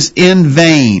worship is in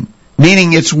vain,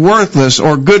 meaning it's worthless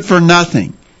or good for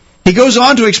nothing. He goes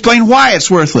on to explain why it's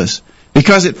worthless,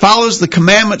 because it follows the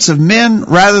commandments of men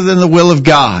rather than the will of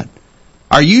God.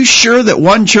 Are you sure that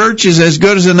one church is as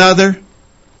good as another?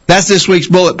 That's this week's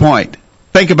bullet point.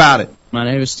 Think about it. My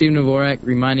name is Steve Navorak,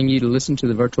 reminding you to listen to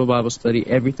the virtual Bible study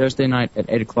every Thursday night at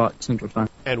 8 o'clock Central Time.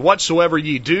 And whatsoever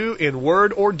ye do in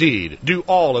word or deed, do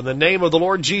all in the name of the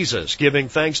Lord Jesus, giving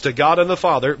thanks to God and the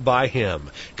Father by Him.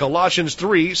 Colossians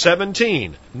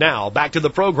 3:17. Now, back to the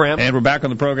program. And we're back on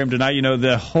the program tonight. You know,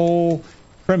 the whole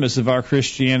premise of our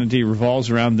Christianity revolves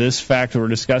around this fact that we're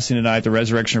discussing tonight, the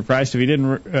resurrection of Christ. If He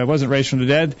wasn't raised from the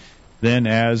dead, then,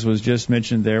 as was just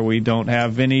mentioned there, we don't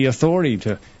have any authority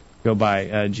to go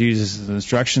by Jesus'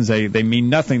 instructions. They mean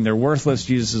nothing. They're worthless.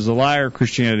 Jesus is a liar.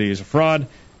 Christianity is a fraud.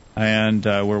 And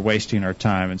we're wasting our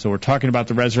time. And so we're talking about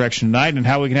the resurrection tonight and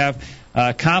how we can have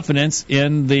confidence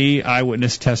in the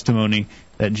eyewitness testimony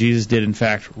that Jesus did, in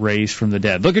fact, raise from the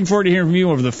dead. Looking forward to hearing from you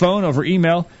over the phone, over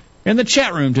email, in the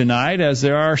chat room tonight, as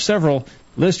there are several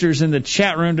listeners in the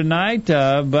chat room tonight,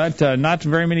 but not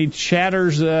very many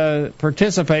chatters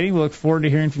participating. We look forward to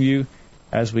hearing from you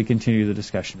as we continue the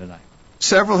discussion tonight.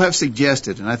 Several have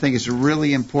suggested, and I think it's a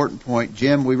really important point.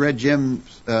 Jim, we read Jim's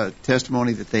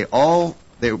testimony that they were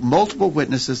multiple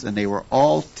witnesses, and they were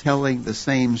all telling the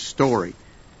same story.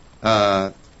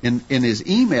 In his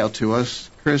email to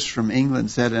us, Chris from England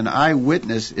said an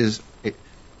eyewitness is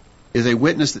a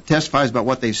witness that testifies about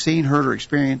what they've seen, heard, or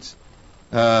experienced.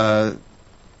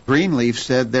 Greenleaf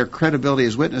said their credibility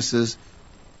as witnesses.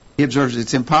 He observes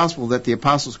it's impossible that the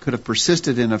apostles could have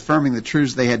persisted in affirming the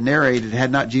truths they had narrated had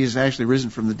not Jesus actually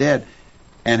risen from the dead,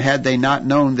 and had they not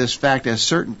known this fact as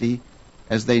certainty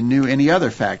as they knew any other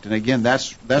fact. And again,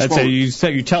 that's what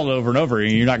you tell it over and over,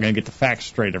 and you're not going to get the facts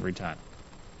straight every time.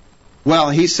 Well,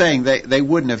 he's saying they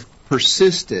wouldn't have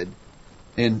persisted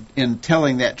in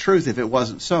telling that truth if it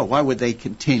wasn't so. Why would they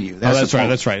continue? That's right.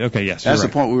 That's right. Okay, yes. That's the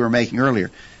point we were making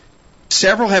earlier.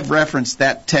 Several have referenced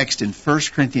that text in 1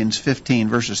 Corinthians 15,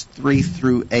 verses 3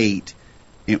 through 8,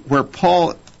 where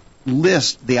Paul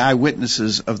lists the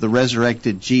eyewitnesses of the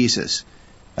resurrected Jesus.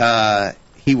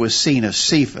 He was seen of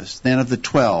Cephas, then of the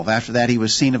 12. After that, he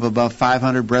was seen of above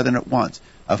 500 brethren at once,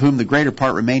 of whom the greater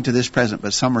part remain to this present,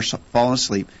 but some are fallen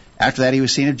asleep. After that, he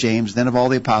was seen of James, then of all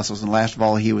the apostles, and last of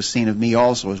all, he was seen of me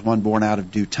also, as one born out of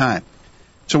due time.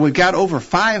 So we've got over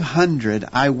 500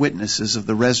 eyewitnesses of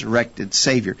the resurrected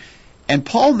Savior. And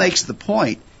Paul makes the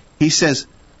point, he says,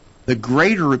 the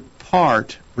greater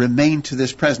part remain to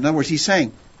this present. In other words, he's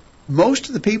saying, most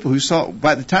of the people who saw,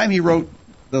 by the time he wrote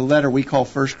the letter we call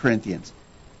 1 Corinthians,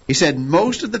 he said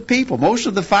most of the people, most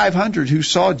of the 500 who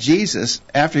saw Jesus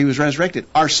after he was resurrected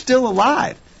are still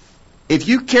alive. If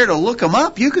you care to look them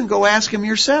up, you can go ask them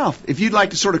yourself. If you'd like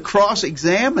to sort of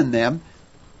cross-examine them,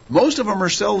 most of them are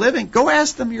still living. Go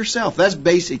ask them yourself. That's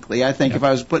basically, I think, if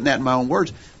I was putting that in my own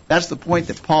words, that's the point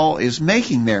that Paul is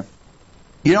making there.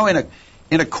 You know,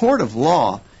 in a court of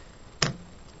law,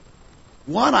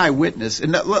 one eyewitness,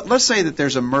 and let's say that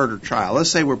there's a murder trial.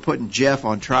 Let's say we're putting Jeff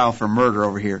on trial for murder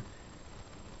over here.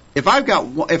 If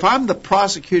I'm the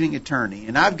prosecuting attorney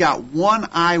and I've got one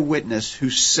eyewitness who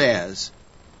says,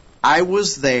 I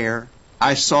was there,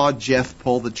 I saw Jeff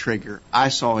pull the trigger, I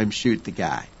saw him shoot the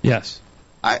guy. Yes.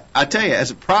 I tell you,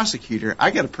 as a prosecutor,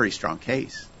 I got a pretty strong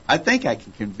case. I think I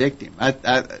can convict him.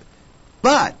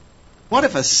 But what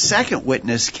if a second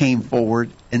witness came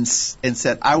forward and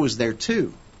said, I was there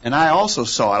too, and I also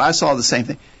saw it. I saw the same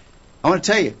thing. I want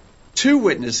to tell you, two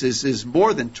witnesses is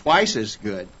more than twice as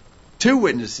good. Two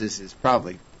witnesses is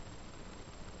probably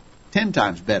 10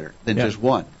 times better than just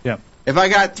one. Yeah. If I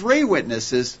got three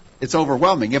witnesses, it's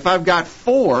overwhelming. If I've got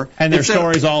four, and their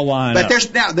stories all line up.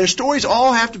 But their stories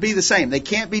all have to be the same. They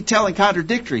can't be telling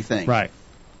contradictory things. Right.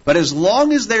 But as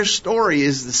long as their story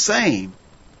is the same,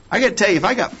 I got to tell you, if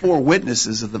I got four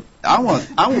witnesses I want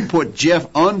to put Jeff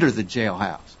under the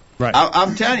jailhouse. Right.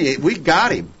 I'm telling you, we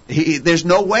got him. There's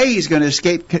no way he's going to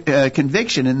escape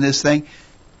conviction in this thing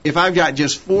if I've got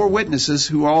just four witnesses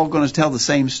who are all going to tell the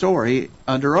same story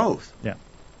under oath. Yeah.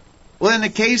 Well, in the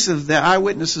case of the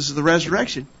eyewitnesses of the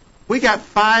resurrection, we got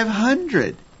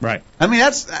 500. Right. I mean,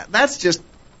 that's just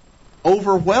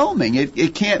overwhelming.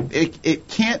 It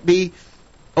can't be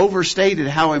overstated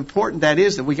how important that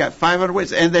is that we got 500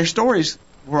 witnesses, and their stories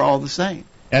were all the same.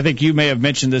 I think you may have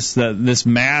mentioned this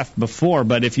math before,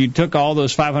 but if you took all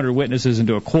those 500 witnesses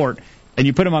into a court and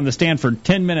you put them on the stand for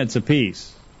 10 minutes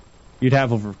apiece, you'd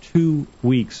have over 2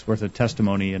 weeks worth of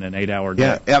testimony in an 8-hour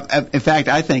day. Yeah. In fact,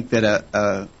 I think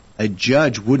that a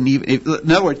judge wouldn't even.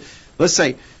 In other words, let's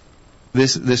say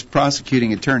this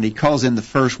prosecuting attorney calls in the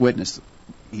first witness.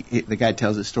 The guy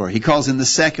tells his story. He calls in the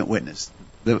second witness.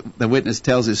 The witness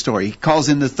tells his story. He calls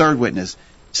in the third witness.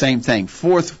 Same thing.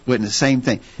 Fourth witness, same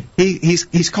thing.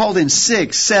 He's called in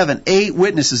 6, 7, 8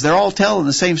 witnesses. They're all telling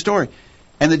the same story.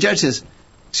 And the judge says,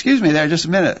 "Excuse me there, just a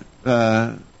minute,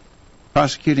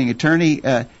 prosecuting attorney.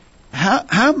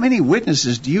 How many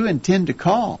witnesses do you intend to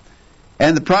call?"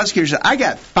 And the prosecutor said, "I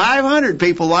got 500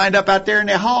 people lined up out there in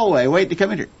the hallway waiting to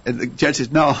come in here." And the judge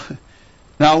says, "No,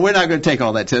 we're not going to take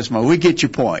all that testimony. We get your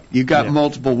point. You've got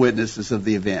multiple witnesses of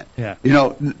the event." Yeah. You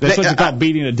know, that's what you call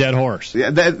beating a dead horse.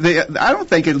 I don't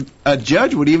think a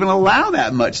judge would even allow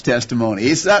that much testimony.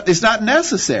 It's not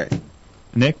necessary.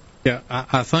 Nick? Yeah,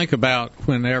 I think about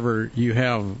whenever you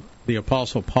have the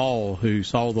Apostle Paul who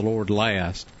saw the Lord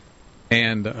last,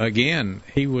 and again,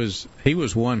 he was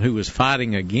one who was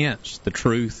fighting against the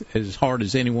truth as hard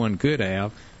as anyone could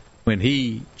have. When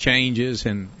he changes,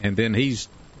 and then he's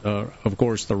of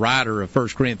course, the writer of 1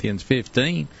 Corinthians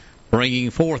 15, bringing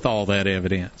forth all that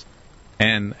evidence.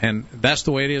 And that's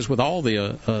the way it is with all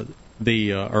the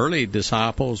early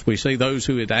disciples. We see those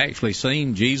who had actually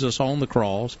seen Jesus on the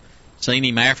cross, seen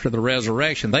him after the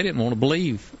resurrection. They didn't want to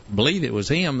believe it was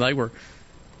him.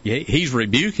 He's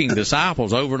rebuking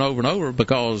disciples over and over and over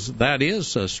because that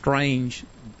is a strange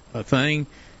thing.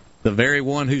 The very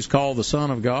one who's called the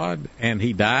Son of God, and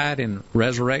he died and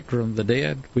resurrected from the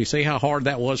dead. We see how hard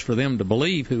that was for them to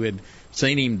believe, who had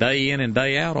seen him day in and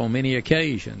day out on many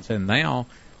occasions. And now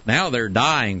they're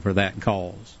dying for that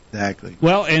cause. Exactly.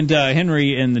 Well, and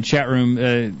Henry in the chat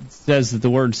room says that the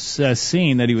word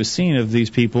seen, that he was seen of these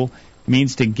people,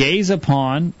 means to gaze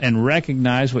upon and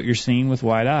recognize what you're seeing with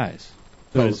wide eyes.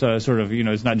 So it's sort of,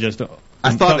 it's not just...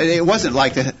 I thought it wasn't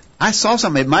like that. I saw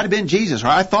something. It might have been Jesus. Or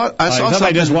I saw something.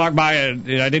 Somebody just walked by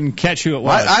and I didn't catch who it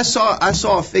was. I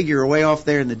saw a figure way off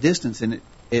there in the distance, and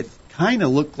it kind of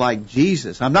looked like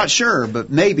Jesus. I'm not sure, but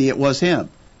maybe it was him.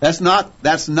 That's not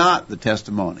the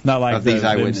testimony. Not like of these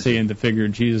eyewitnesses. Seeing the figure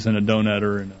of Jesus in a donut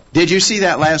or in a... Did you see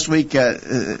that last week?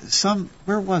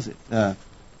 Where was it?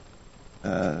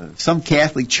 Some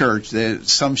Catholic church.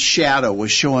 Some shadow was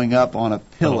showing up on a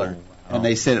pillar. And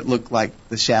they said it looked like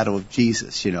the shadow of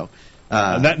Jesus,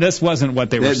 this wasn't what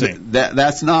they were seeing.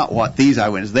 That's not what these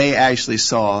eyewitnesses. They actually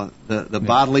saw the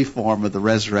bodily form of the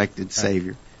resurrected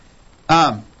Savior.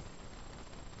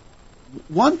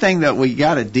 One thing that we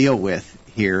got to deal with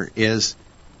here is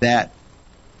that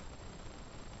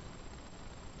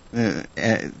the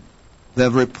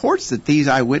reports that these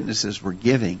eyewitnesses were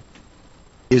giving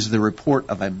is the report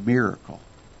of a miracle.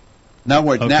 In other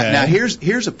words, now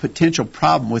here's a potential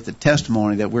problem with the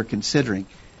testimony that we're considering,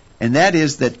 and that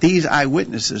is that these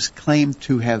eyewitnesses claim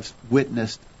to have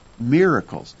witnessed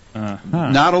miracles.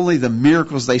 Not only the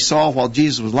miracles they saw while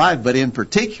Jesus was alive, but in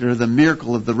particular the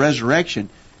miracle of the resurrection.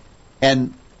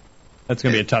 And that's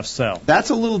going to be a tough sell.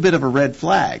 That's a little bit of a red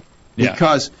flag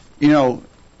because,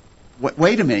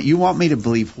 wait a minute, you want me to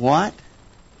believe what?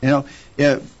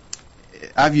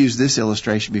 I've used this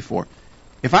illustration before.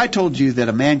 If I told you that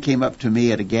a man came up to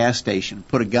me at a gas station,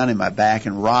 put a gun in my back,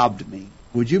 and robbed me,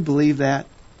 would you believe that?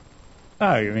 Oh,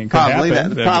 I mean, probably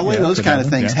happen. Probably those kind of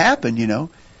things happen, you know.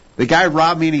 The guy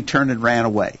robbed me and he turned and ran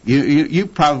away. You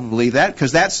probably believe that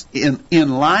because that's in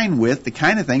line with the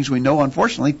kind of things we know,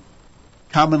 unfortunately,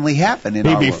 commonly happen in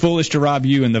our world. He'd be foolish to rob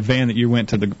you in the van that you went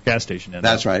to the gas station in.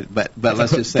 That's right, but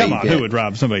let's just say come on, who would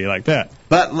rob somebody like that?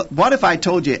 But what if I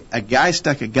told you a guy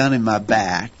stuck a gun in my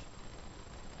back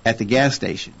at the gas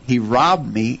station? He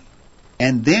robbed me,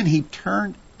 and then he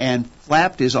turned and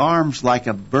flapped his arms like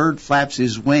a bird flaps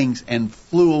his wings and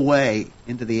flew away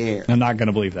into the air. I'm not going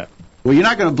to believe that. Well, you're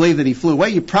not going to believe that he flew away.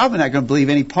 You're probably not going to believe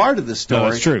any part of the story. No,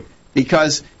 that's true.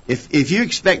 Because if you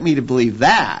expect me to believe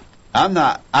that, I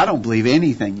don't believe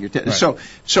anything you're telling. Right.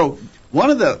 So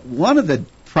one of the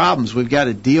problems we've got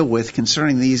to deal with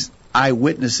concerning these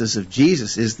eyewitnesses of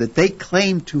Jesus is that they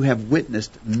claim to have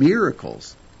witnessed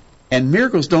miracles, and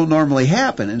miracles don't normally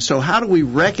happen. And so how do we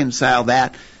reconcile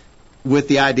that with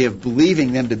the idea of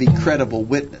believing them to be credible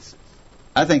witnesses?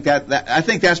 I think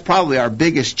that's probably our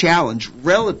biggest challenge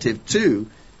relative to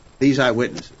these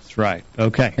eyewitnesses. That's right.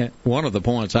 Okay. One of the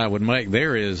points I would make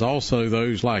there is also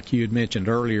those like you had mentioned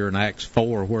earlier in Acts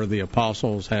 4, where the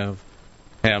apostles have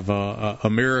a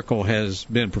miracle has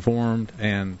been performed,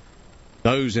 and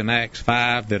those in Acts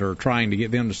 5 that are trying to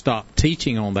get them to stop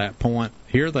teaching on that point.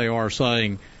 Here they are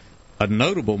saying a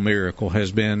notable miracle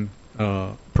has been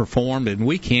performed, and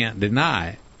we can't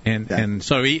deny it. And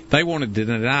so they wanted to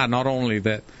deny not only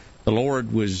that the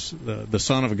Lord was the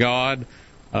Son of God,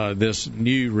 this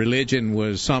new religion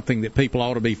was something that people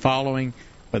ought to be following,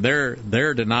 but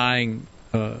they're denying,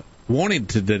 wanted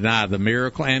to deny the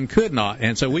miracle and could not.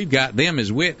 And so we've got them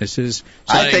as witnesses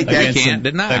saying they can't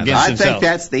deny it. I think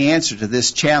that's the answer to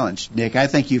this challenge, Nick. I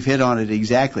think you've hit on it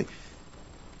exactly.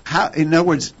 In other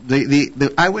words,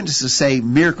 the eyewitnesses say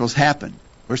miracles happen.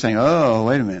 We're saying, oh,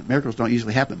 wait a minute, miracles don't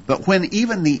usually happen. But when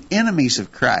even the enemies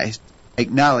of Christ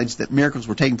acknowledged that miracles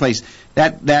were taking place,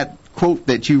 that quote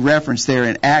that you referenced there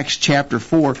in Acts chapter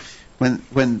 4,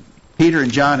 when Peter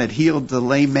and John had healed the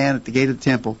lame man at the gate of the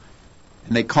temple,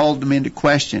 and they called them into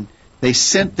question, they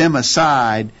sent them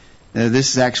aside.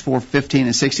 This is Acts 4:15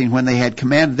 and 16. When they had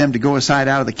commanded them to go aside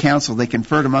out of the council, they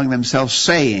conferred among themselves,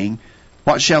 saying,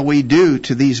 what shall we do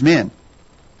to these men?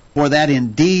 For that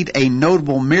indeed a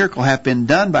notable miracle hath been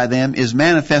done by them is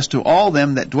manifest to all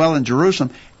them that dwell in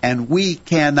Jerusalem, and we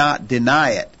cannot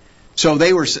deny it. So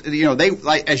they were, they,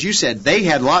 like as you said, they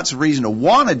had lots of reason to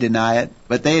want to deny it,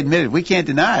 but they admitted we can't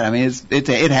deny it. I mean,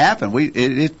 it happened.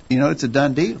 It's a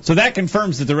done deal. So that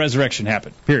confirms that the resurrection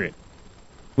happened. Period.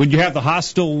 When you have the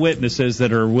hostile witnesses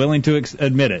that are willing to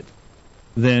admit it,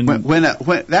 then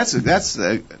that's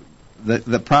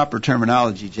the proper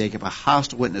terminology, Jacob, a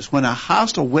hostile witness. When a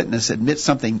hostile witness admits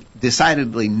something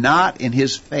decidedly not in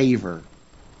his favor,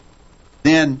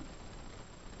 then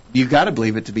you've got to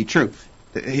believe it to be true.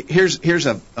 Here's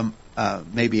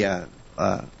maybe a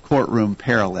courtroom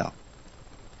parallel.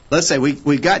 Let's say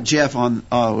we got Jeff on.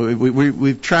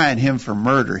 We've tried him for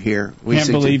murder here. Can't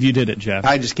believe you did it, Jeff.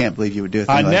 I just can't believe you would do it.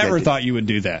 I never thought you would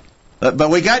do that. But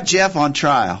we got Jeff on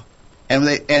trial.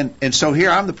 And so here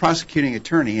I'm the prosecuting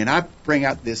attorney, and I bring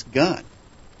out this gun.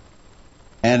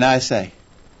 And I say,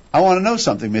 I want to know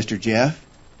something, Mr. Jeff.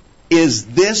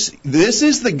 This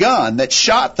is the gun that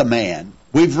shot the man.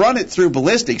 We've run it through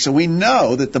ballistics, so we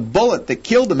know that the bullet that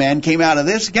killed the man came out of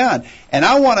this gun. And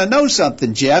I want to know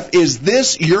something, Jeff. Is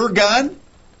this your gun?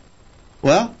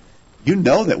 Well, you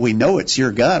know that we know it's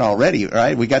your gun already,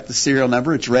 right? We got the serial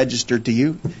number. It's registered to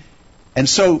you. And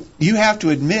so you have to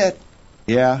admit,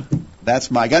 yeah,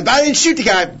 that's my gun. I didn't shoot the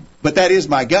guy, but that is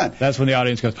my gun. That's when the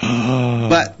audience goes,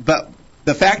 But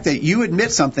the fact that you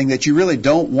admit something that you really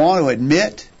don't want to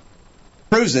admit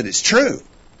proves that it's true.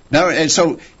 No, and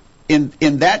so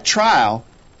in that trial,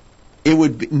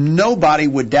 nobody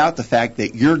would doubt the fact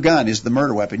that your gun is the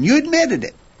murder weapon. You admitted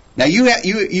it. Now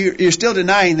you're still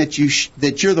denying that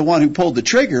you're the one who pulled the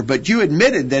trigger, but you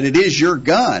admitted that it is your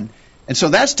gun. And so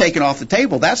that's taken off the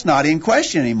table. That's not in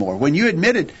question anymore. When you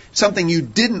admitted something you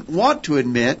didn't want to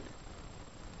admit,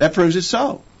 that proves it's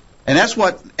so. And that's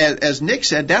what, as Nick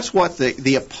said, that's what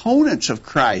the opponents of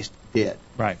Christ did.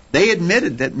 Right. They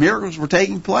admitted that miracles were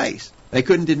taking place. They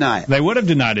couldn't deny it. They would have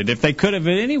denied it. If they could have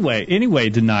anyway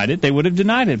denied it, they would have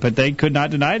denied it. But they could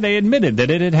not deny it. They admitted that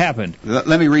it had happened.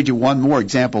 Let me read you one more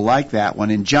example like that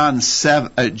one. In John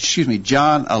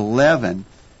 11,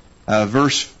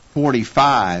 verse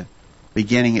 45,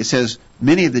 beginning, it says,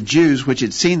 many of the Jews which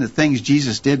had seen the things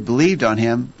Jesus did believed on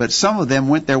him, but some of them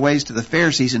went their ways to the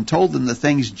Pharisees and told them the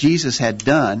things Jesus had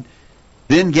done.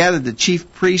 Then gathered the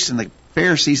chief priests and the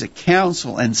Pharisees a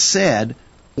council and said,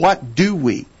 What do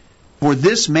we? For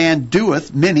this man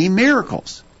doeth many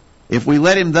miracles. If we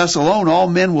let him thus alone, all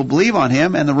men will believe on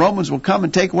him, and the Romans will come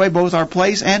and take away both our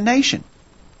place and nation.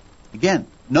 Again,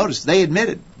 notice they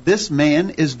admitted this man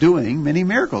is doing many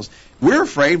miracles. We're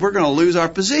afraid we're going to lose our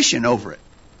position over it.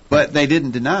 But they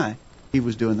didn't deny he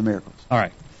was doing the miracles. All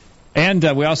right. And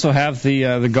we also have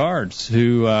the guards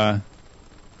who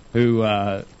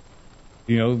verified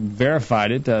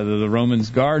it. The Romans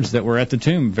guards that were at the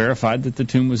tomb verified that the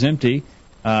tomb was empty.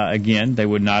 Again, they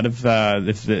would not have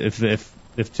if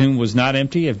the tomb was not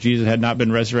empty, if Jesus had not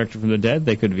been resurrected from the dead,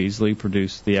 they could have easily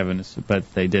produced the evidence,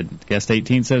 but they didn't. Guest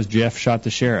 18 says Jeff shot the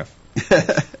sheriff.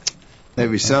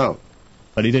 Maybe so.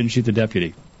 But he didn't shoot the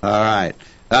deputy. All right.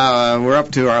 We're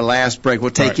up to our last break.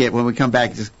 We'll take it when we come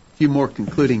back. Just a few more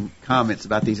concluding comments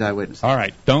about these eyewitnesses. All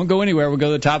right. Don't go anywhere. We'll go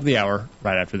to the top of the hour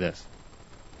right after this.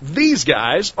 These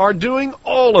guys are doing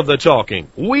all of the talking.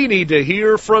 We need to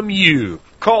hear from you.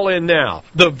 Call in now.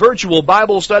 The virtual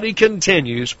Bible study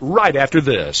continues right after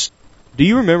this. Do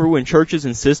you remember when churches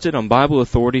insisted on Bible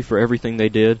authority for everything they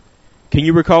did? Can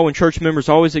you recall when church members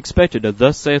always expected a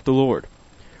 "Thus saith the Lord"?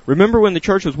 Remember when the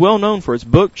church was well known for its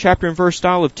book, chapter, and verse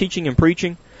style of teaching and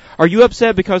preaching? Are you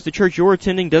upset because the church you're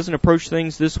attending doesn't approach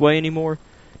things this way anymore?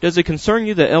 Does it concern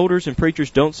you that elders and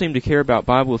preachers don't seem to care about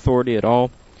Bible authority at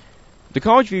all? The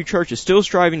College View Church is still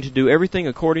striving to do everything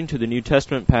according to the New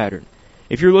Testament pattern.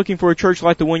 If you're looking for a church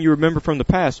like the one you remember from the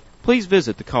past, please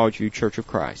visit the College View Church of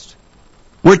Christ.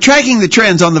 We're tracking the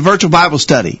trends on the virtual Bible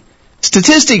study.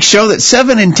 Statistics show that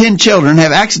 7 in 10 children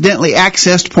have accidentally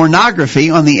accessed pornography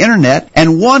on the Internet,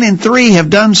 and 1 in 3 have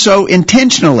done so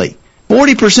intentionally.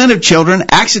 40% of children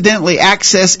accidentally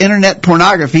access Internet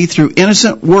pornography through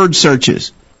innocent word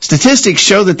searches. Statistics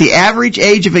show that the average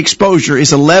age of exposure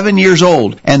is 11 years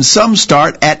old, and some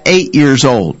start at 8 years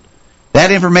old.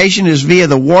 That information is via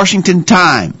the Washington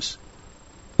Times.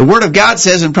 The Word of God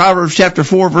says in Proverbs chapter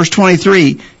 4, verse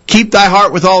 23, "Keep thy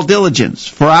heart with all diligence,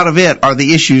 for out of it are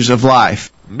the issues of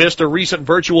life." Missed a recent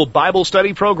virtual Bible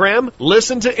study program?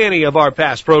 Listen to any of our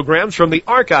past programs from the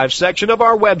archive section of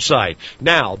our website.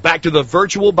 Now, back to the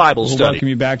virtual Bible We'll study. welcome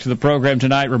you back to the program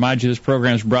tonight. Remind you this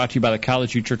program is brought to you by the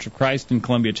College View Church of Christ in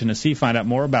Columbia, Tennessee. Find out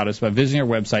more about us by visiting our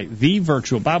website,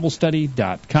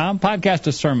 thevirtualbiblestudy.com. Podcast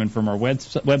a sermon from our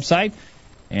website,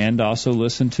 and also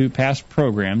listen to past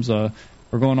programs. We're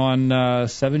going on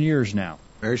 7 years now.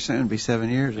 Very soon, it'll be 7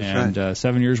 years. That's right.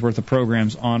 7 years worth of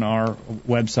programs on our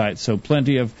website, so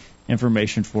plenty of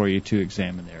information for you to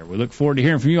examine there. We look forward to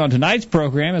hearing from you on tonight's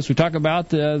program as we talk about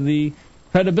the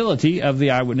credibility of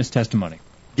the eyewitness testimony.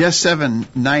 Guest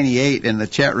 798 in the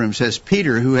chat room says,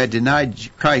 Peter, who had denied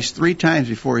Christ 3 times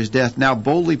before his death, now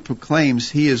boldly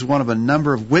proclaims he is one of a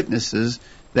number of witnesses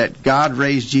that God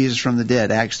raised Jesus from the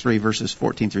dead, Acts 3, verses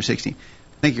 14 through 16. I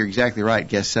think you're exactly right,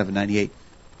 guest 798.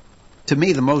 To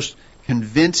me, the most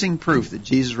convincing proof that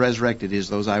Jesus resurrected is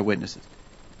those eyewitnesses.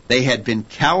 They had been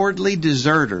cowardly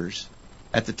deserters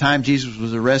at the time Jesus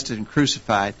was arrested and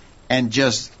crucified, and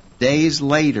just days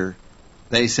later,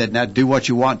 they said, now do what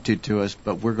you want to us,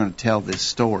 but we're going to tell this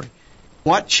story.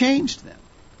 What changed them?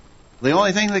 The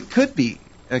only thing that could be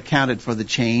accounted for the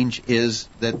change is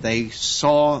that they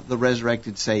saw the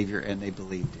resurrected Savior and they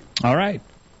believed him. All right.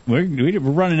 We're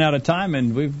running out of time,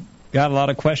 and we've got a lot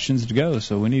of questions to go,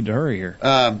 so we need to hurry here.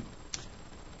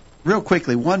 Real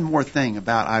quickly, one more thing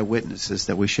about eyewitnesses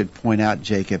that we should point out,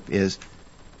 Jacob, is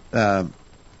the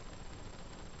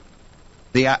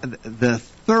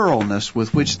thoroughness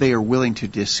with which they are willing to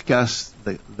discuss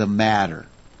the matter.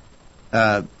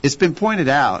 It's been pointed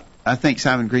out, I think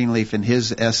Simon Greenleaf in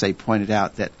his essay pointed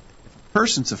out, that if a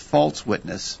person's a false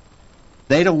witness,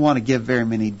 they don't want to give very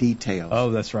many details. Oh,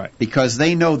 that's right. Because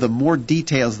they know the more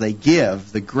details they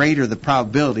give, the greater the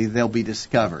probability they'll be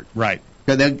discovered. Right.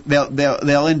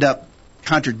 They'll end up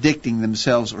contradicting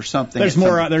themselves or something. There's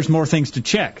more things to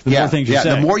check. The more things you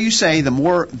say. The more you say, the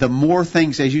more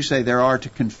things, as you say, there are to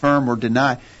confirm or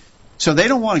deny. So they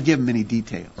don't want to give them any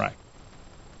details. Right.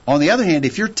 On the other hand,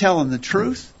 if you're telling the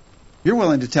truth, you're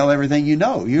willing to tell everything you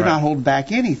know. You're not holding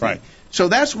back anything. Right. So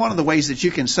that's one of the ways that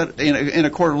you can set in a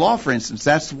court of law, for instance.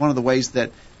 That's one of the ways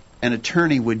that an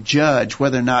attorney would judge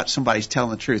whether or not somebody's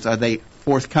telling the truth. Are they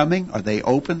forthcoming? Are they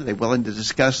open? Are they willing to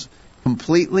discuss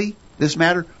completely this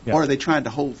matter, or are they trying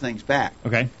to hold things back?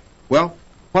 Okay. Well,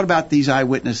 what about these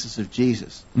eyewitnesses of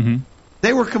Jesus? Mm-hmm.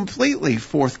 They were completely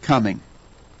forthcoming.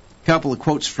 A couple of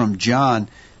quotes from John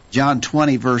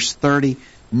 20, verse 30.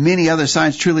 Many other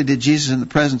signs truly did Jesus in the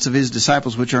presence of his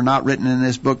disciples, which are not written in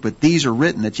this book, but these are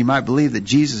written that you might believe that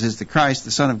Jesus is the Christ,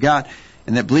 the Son of God,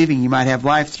 and that believing you might have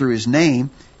life through his name.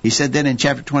 He said then in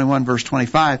chapter 21, verse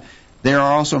 25, There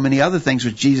are also many other things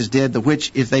which Jesus did, the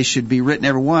which, if they should be written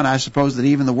every one, I suppose that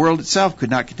even the world itself could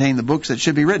not contain the books that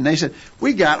should be written. They said,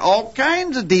 we got all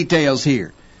kinds of details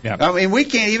here. Yeah. I mean, we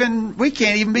can't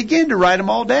even begin to write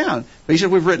them all down. But he said,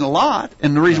 we've written a lot,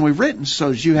 and the reason we've written so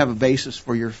is you have a basis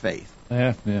for your faith.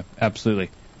 Yeah,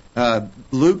 absolutely.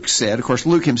 Luke said, of course,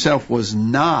 Luke himself was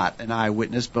not an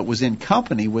eyewitness, but was in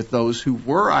company with those who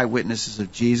were eyewitnesses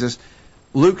of Jesus.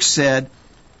 Luke said,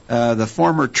 the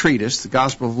former treatise, the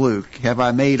Gospel of Luke, have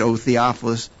I made, O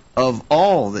Theophilus, of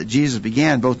all that Jesus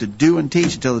began both to do and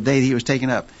teach until the day that he was taken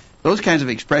up. Those kinds of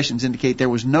expressions indicate there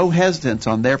was no hesitance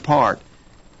on their part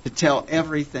to tell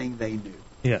everything they knew.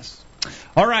 Yes.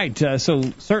 All right.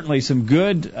 So certainly some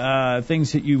good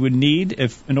things that you would need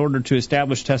in order to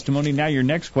establish testimony. Now your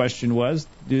next question was,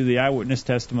 do the eyewitness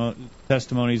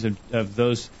testimonies of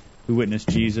those who witnessed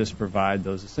Jesus provide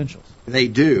those essentials? They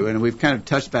do, and we've kind of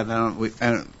touched about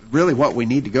that. Really what we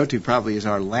need to go to probably is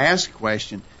our last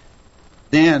question.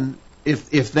 Then,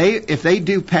 if they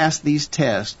do pass these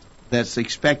tests that's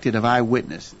expected of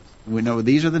eyewitnesses, we know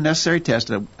these are the necessary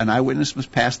tests. An eyewitness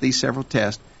must pass these several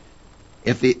tests.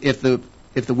 If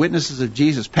the witnesses of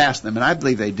Jesus pass them, and I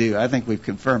believe they do, I think we've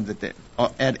confirmed that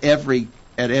at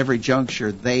every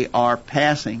juncture they are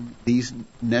passing these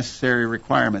necessary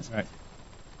requirements. Right.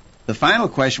 The final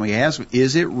question we ask,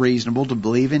 is it reasonable to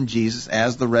believe in Jesus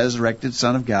as the resurrected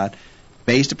Son of God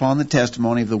based upon the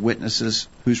testimony of the witnesses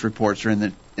whose reports are in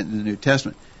the New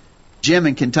Testament? Jim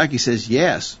in Kentucky says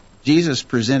yes. Jesus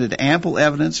presented ample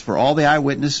evidence for all the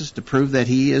eyewitnesses to prove that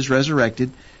he is resurrected.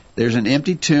 There's an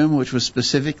empty tomb which was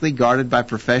specifically guarded by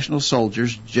professional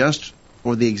soldiers just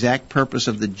for the exact purpose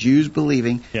of the Jews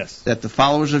believing that the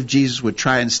followers of Jesus would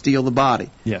try and steal the body.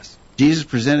 Yes. Jesus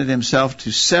presented himself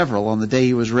to several on the day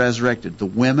he was resurrected. The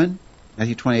women,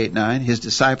 Matthew 28:9, his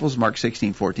disciples, Mark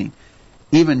 16:14,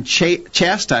 even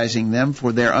chastising them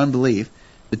for their unbelief.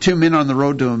 The two men on the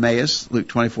road to Emmaus, Luke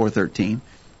 24:13.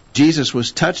 Jesus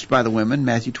was touched by the women,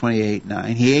 Matthew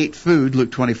 28:9. He ate food,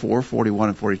 Luke 24:41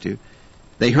 and 42.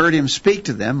 They heard him speak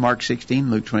to them, Mark 16,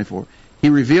 Luke 24. He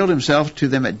revealed himself to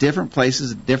them at different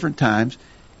places at different times.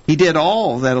 He did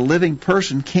all that a living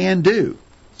person can do.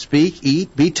 Speak,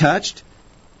 eat, be touched,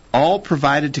 all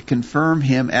provided to confirm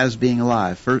him as being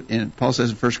alive. Paul says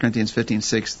in 1 Corinthians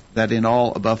 15:6 that in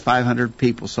all above 500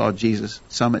 people saw Jesus,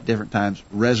 some at different times,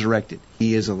 resurrected.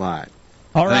 He is alive.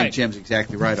 All right. I think Jim's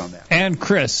exactly right on that. And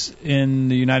Chris in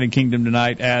the United Kingdom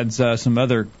tonight adds some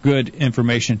other good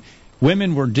information.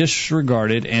 Women were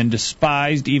disregarded and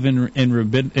despised even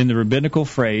in the rabbinical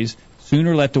phrase,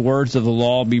 sooner let the words of the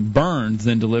law be burned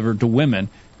than delivered to women.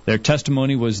 Their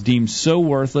testimony was deemed so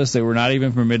worthless they were not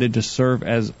even permitted to serve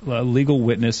as a legal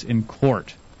witness in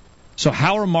court. So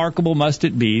how remarkable must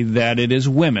it be that it is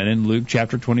women in Luke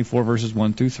chapter 24, verses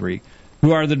 1 through 3,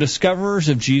 who are the discoverers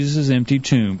of Jesus' empty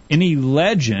tomb. Any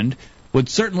legend would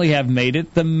certainly have made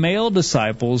it the male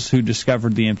disciples who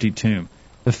discovered the empty tomb.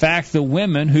 The fact that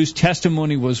women whose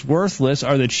testimony was worthless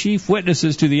are the chief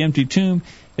witnesses to the empty tomb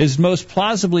is most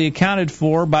plausibly accounted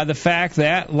for by the fact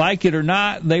that, like it or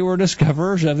not, they were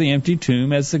discoverers of the empty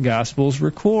tomb as the Gospels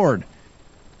record.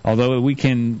 Although we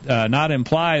can not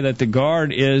imply that the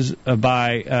guard is,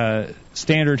 by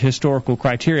standard historical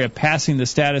criteria, passing the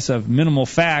status of minimal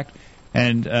fact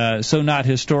and so not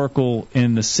historical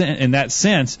in that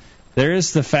sense, there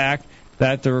is the fact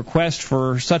that the request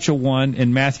for such a one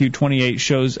in Matthew 28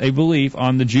 shows a belief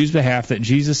on the Jews' behalf that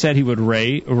Jesus said he would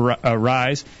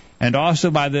rise, and also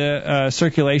by the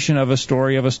circulation of a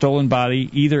story of a stolen body,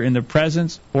 either in the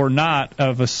presence or not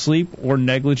of asleep or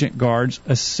negligent guards,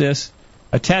 attest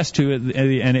to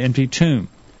an empty tomb.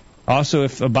 Also,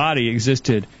 if a body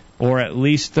existed, or at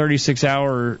least a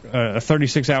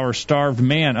 36-hour starved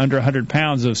man under 100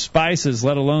 pounds of spices,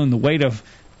 let alone the weight of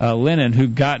linen, who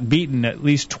got beaten at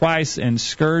least twice and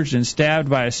scourged and stabbed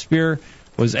by a spear,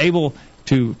 was able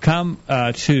to come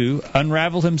to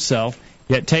unravel himself,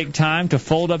 yet take time to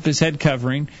fold up his head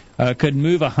covering, could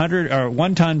move 100 or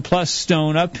 1 ton plus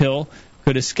stone uphill,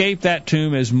 could escape that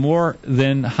tomb is more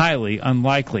than highly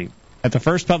unlikely. At the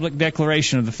first public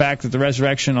declaration of the fact that the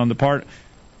resurrection on the part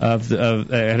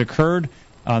had occurred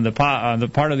on the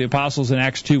part of the apostles in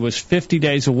Acts 2 was 50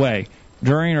 days away,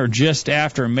 during or just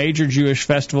after a major Jewish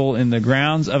festival in the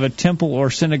grounds of a temple or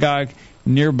synagogue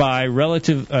nearby,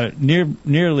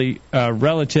 nearly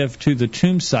relative to the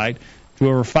tomb site, to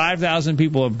over 5,000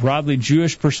 people of broadly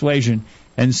Jewish persuasion.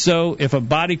 And so, if a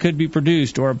body could be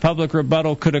produced or a public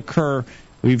rebuttal could occur,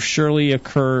 would have surely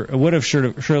occurred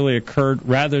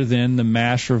rather than the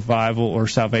mass revival or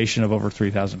salvation of over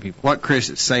 3,000 people. What Chris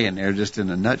is saying there, just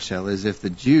in a nutshell, is if the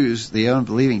Jews, the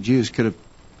unbelieving Jews, could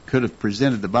have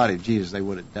presented the body of Jesus, they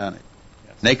would have done it.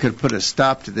 Yes. They could put a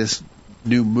stop to this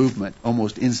new movement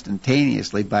almost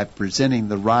instantaneously by presenting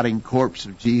the rotting corpse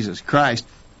of Jesus Christ.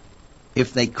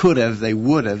 If they could have, they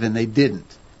would have, and they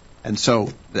didn't. And so,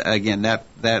 again,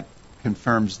 that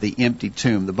confirms the empty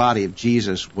tomb. The body of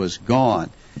Jesus was gone.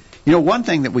 You know, one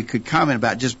thing that we could comment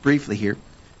about just briefly here,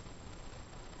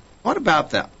 what about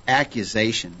the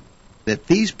accusation that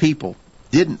these people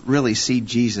didn't really see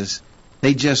Jesus?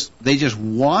 They just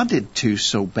wanted to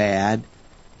so bad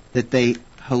that they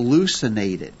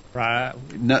hallucinated. Right.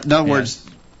 In other words,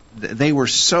 they were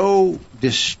so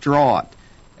distraught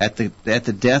at the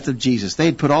death of Jesus. They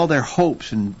had put all their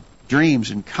hopes and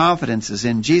dreams and confidences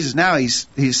in Jesus. Now he's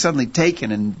suddenly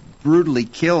taken and brutally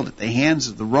killed at the hands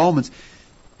of the Romans,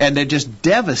 and they're just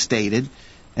devastated.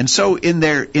 And so in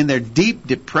their deep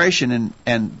depression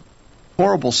and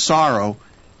horrible sorrow,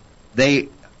 they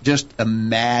just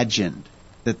imagined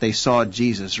that they saw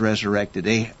Jesus resurrected.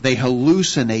 They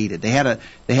hallucinated. They had an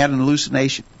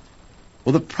hallucination.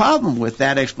 Well, the problem with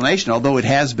that explanation, although it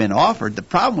has been offered, the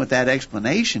problem with that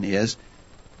explanation is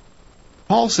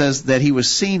Paul says that he was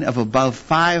seen of above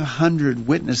 500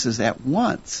 witnesses at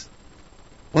once.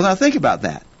 Well, now think about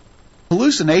that.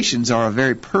 Hallucinations are a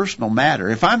very personal matter.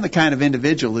 If I'm the kind of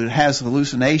individual that has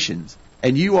hallucinations,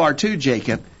 and you are too,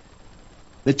 Jacob,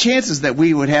 the chances that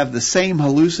we would have the same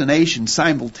hallucination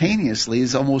simultaneously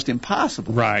is almost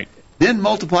impossible. Right. Then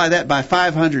multiply that by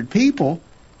 500 people.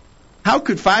 How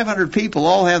could 500 people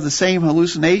all have the same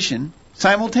hallucination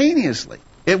simultaneously?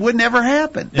 It would never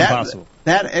happen. Impossible.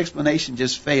 That explanation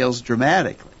just fails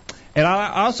dramatically. And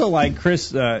I also like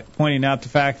Chris pointing out the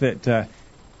fact that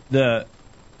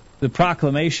the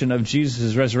proclamation of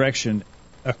Jesus' resurrection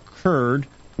occurred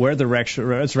where the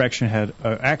resurrection had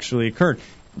actually occurred.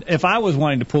 If I was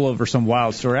wanting to pull over some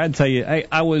wild story, I'd tell you, hey,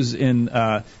 I was in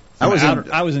the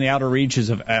outer reaches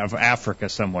of Africa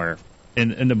somewhere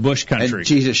in the bush country. And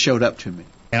Jesus showed up to me.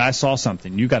 And I saw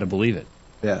something. You got to believe it.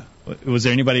 Yeah. Was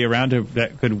there anybody around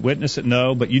that could witness it?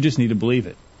 No, but you just need to believe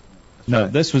it. No,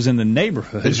 right. This was in the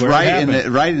neighborhood. It's right in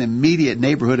the immediate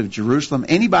neighborhood of Jerusalem.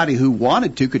 Anybody who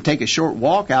wanted to could take a short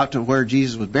walk out to where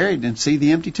Jesus was buried and see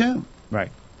the empty tomb.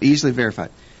 Right. Easily verified.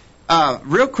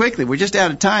 Real quickly, we're just out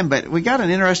of time, but we got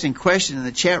an interesting question in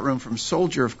the chat room from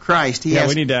Soldier of Christ. He asked,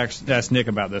 we need to ask Nick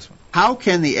about this one. How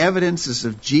can the evidences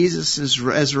of Jesus'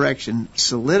 resurrection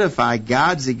solidify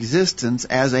God's existence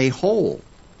as a whole?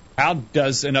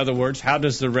 In other words, how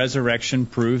does the resurrection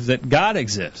prove that God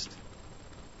exists?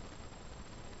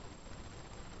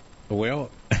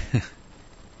 Well,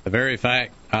 the very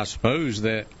fact, I suppose,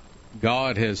 that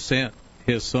God has sent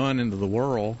His Son into the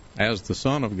world as the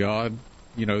Son of God,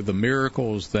 the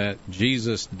miracles that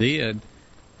Jesus did,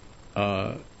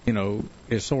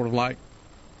 is sort of like,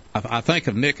 I think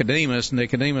of Nicodemus.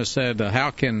 Nicodemus said, how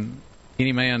can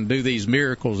any man do these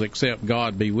miracles except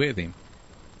God be with him?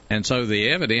 And so the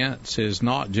evidence is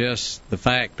not just the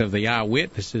fact of the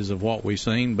eyewitnesses of what we've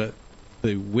seen, but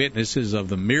the witnesses of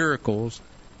the miracles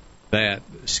that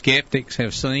skeptics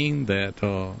have seen that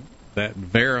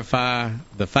verify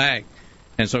the fact.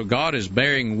 And so God is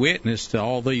bearing witness to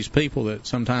all these people that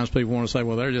sometimes people want to say,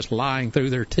 well, they're just lying through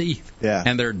their teeth. Yeah.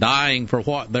 And they're dying for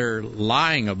what they're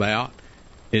lying about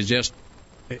is just,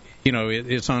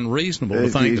 it's unreasonable to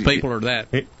think the people are that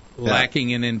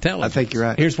lacking in intelligence. I think you're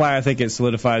right. Here's why I think it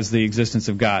solidifies the existence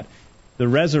of God. The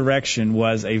resurrection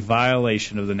was a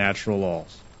violation of the natural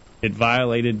laws. It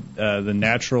violated the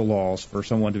natural laws for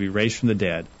someone to be raised from the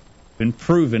dead. Been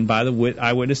proven by the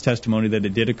eyewitness testimony that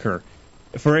it did occur.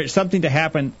 For something to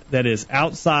happen that is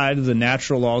outside of the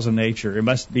natural laws of nature, it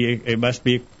must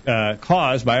be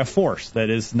caused by a force that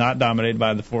is not dominated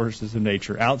by the forces of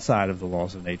nature outside of the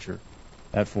laws of nature.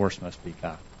 That force must be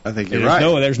God. I think you're right.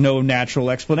 There's no natural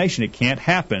explanation. It can't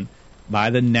happen by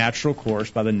the natural course,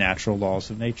 by the natural laws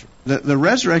of nature. The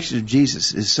resurrection of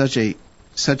Jesus is such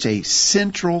a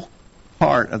central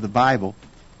part of the Bible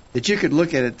that you could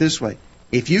look at it this way.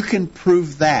 If you can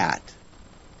prove that,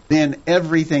 then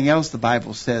everything else the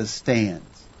Bible says stands.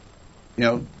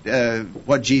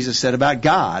 What Jesus said about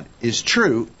God is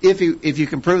true. If you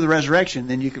can prove the resurrection,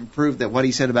 then you can prove that what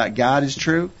He said about God is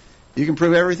true. You can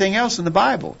prove everything else in the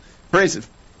Bible. For instance,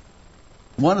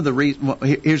 one of the reasons.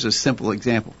 Here's a simple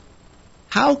example.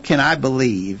 How can I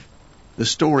believe the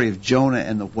story of Jonah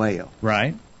and the whale?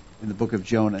 Right. In the book of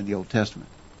Jonah in the Old Testament.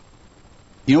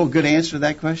 You know a good answer to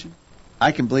that question?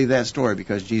 I can believe that story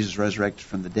because Jesus resurrected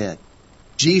from the dead.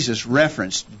 Jesus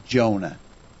referenced Jonah.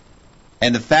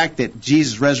 And the fact that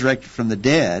Jesus resurrected from the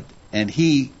dead and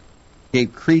He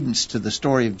gave credence to the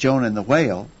story of Jonah and the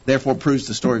whale, therefore proves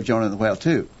the story of Jonah and the whale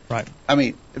too. Right. I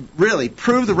mean, really,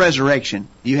 prove the resurrection,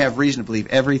 you have reason to believe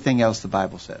everything else the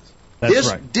Bible says.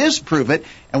 disprove it,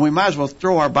 and we might as well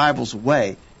throw our Bibles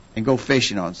away and go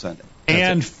fishing on Sunday.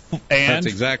 And that's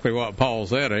exactly what Paul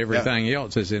said. Everything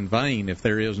else is in vain if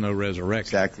there is no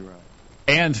resurrection. Exactly right.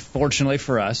 And fortunately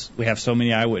for us, we have so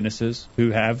many eyewitnesses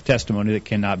who have testimony that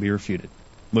cannot be refuted.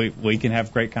 We can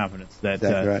have great confidence that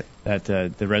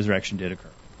the resurrection did occur.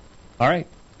 All right.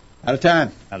 Out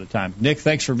of time. Nick,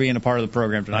 thanks for being a part of the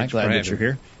program tonight. Glad that you're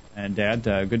here. And, Dad,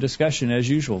 good discussion as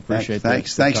usual. Appreciate that.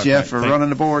 Thanks, Jeff, for running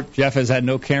the board. Jeff has had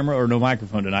no camera or no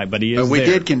microphone tonight, but he is we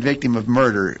there. did convict him of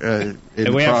murder in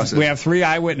the process. We have 3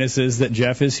 eyewitnesses that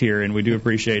Jeff is here, and we do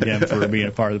appreciate him for being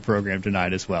a part of the program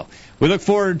tonight as well. We look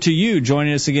forward to you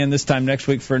joining us again this time next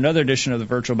week for another edition of the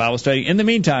Virtual Bible Study. In the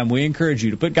meantime, we encourage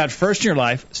you to put God first in your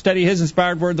life, study His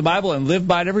inspired word, the Bible, and live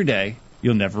by it every day.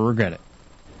 You'll never regret it.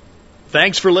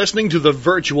 Thanks for listening to the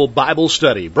Virtual Bible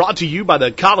Study, brought to you by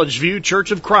the College View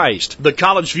Church of Christ. The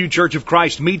College View Church of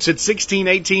Christ meets at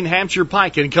 1618 Hampshire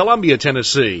Pike in Columbia,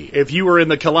 Tennessee. If you are in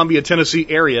the Columbia, Tennessee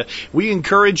area, we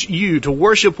encourage you to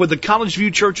worship with the College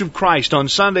View Church of Christ on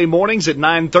Sunday mornings at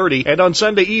 9:30 and on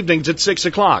Sunday evenings at 6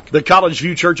 o'clock. The College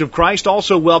View Church of Christ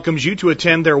also welcomes you to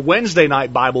attend their Wednesday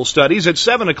night Bible studies at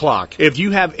 7 o'clock. If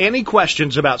you have any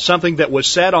questions about something that was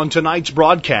said on tonight's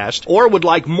broadcast or would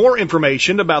like more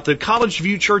information about the College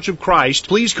View Church of Christ,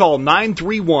 please call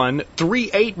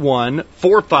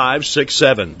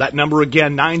 931-381-4567. That number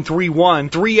again,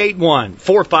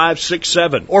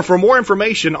 931-381-4567. Or for more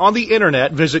information on the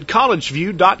internet, visit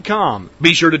collegeview.com.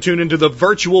 Be sure to tune into the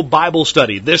Virtual Bible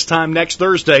Study this time next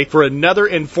Thursday for another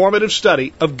informative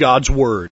study of God's Word.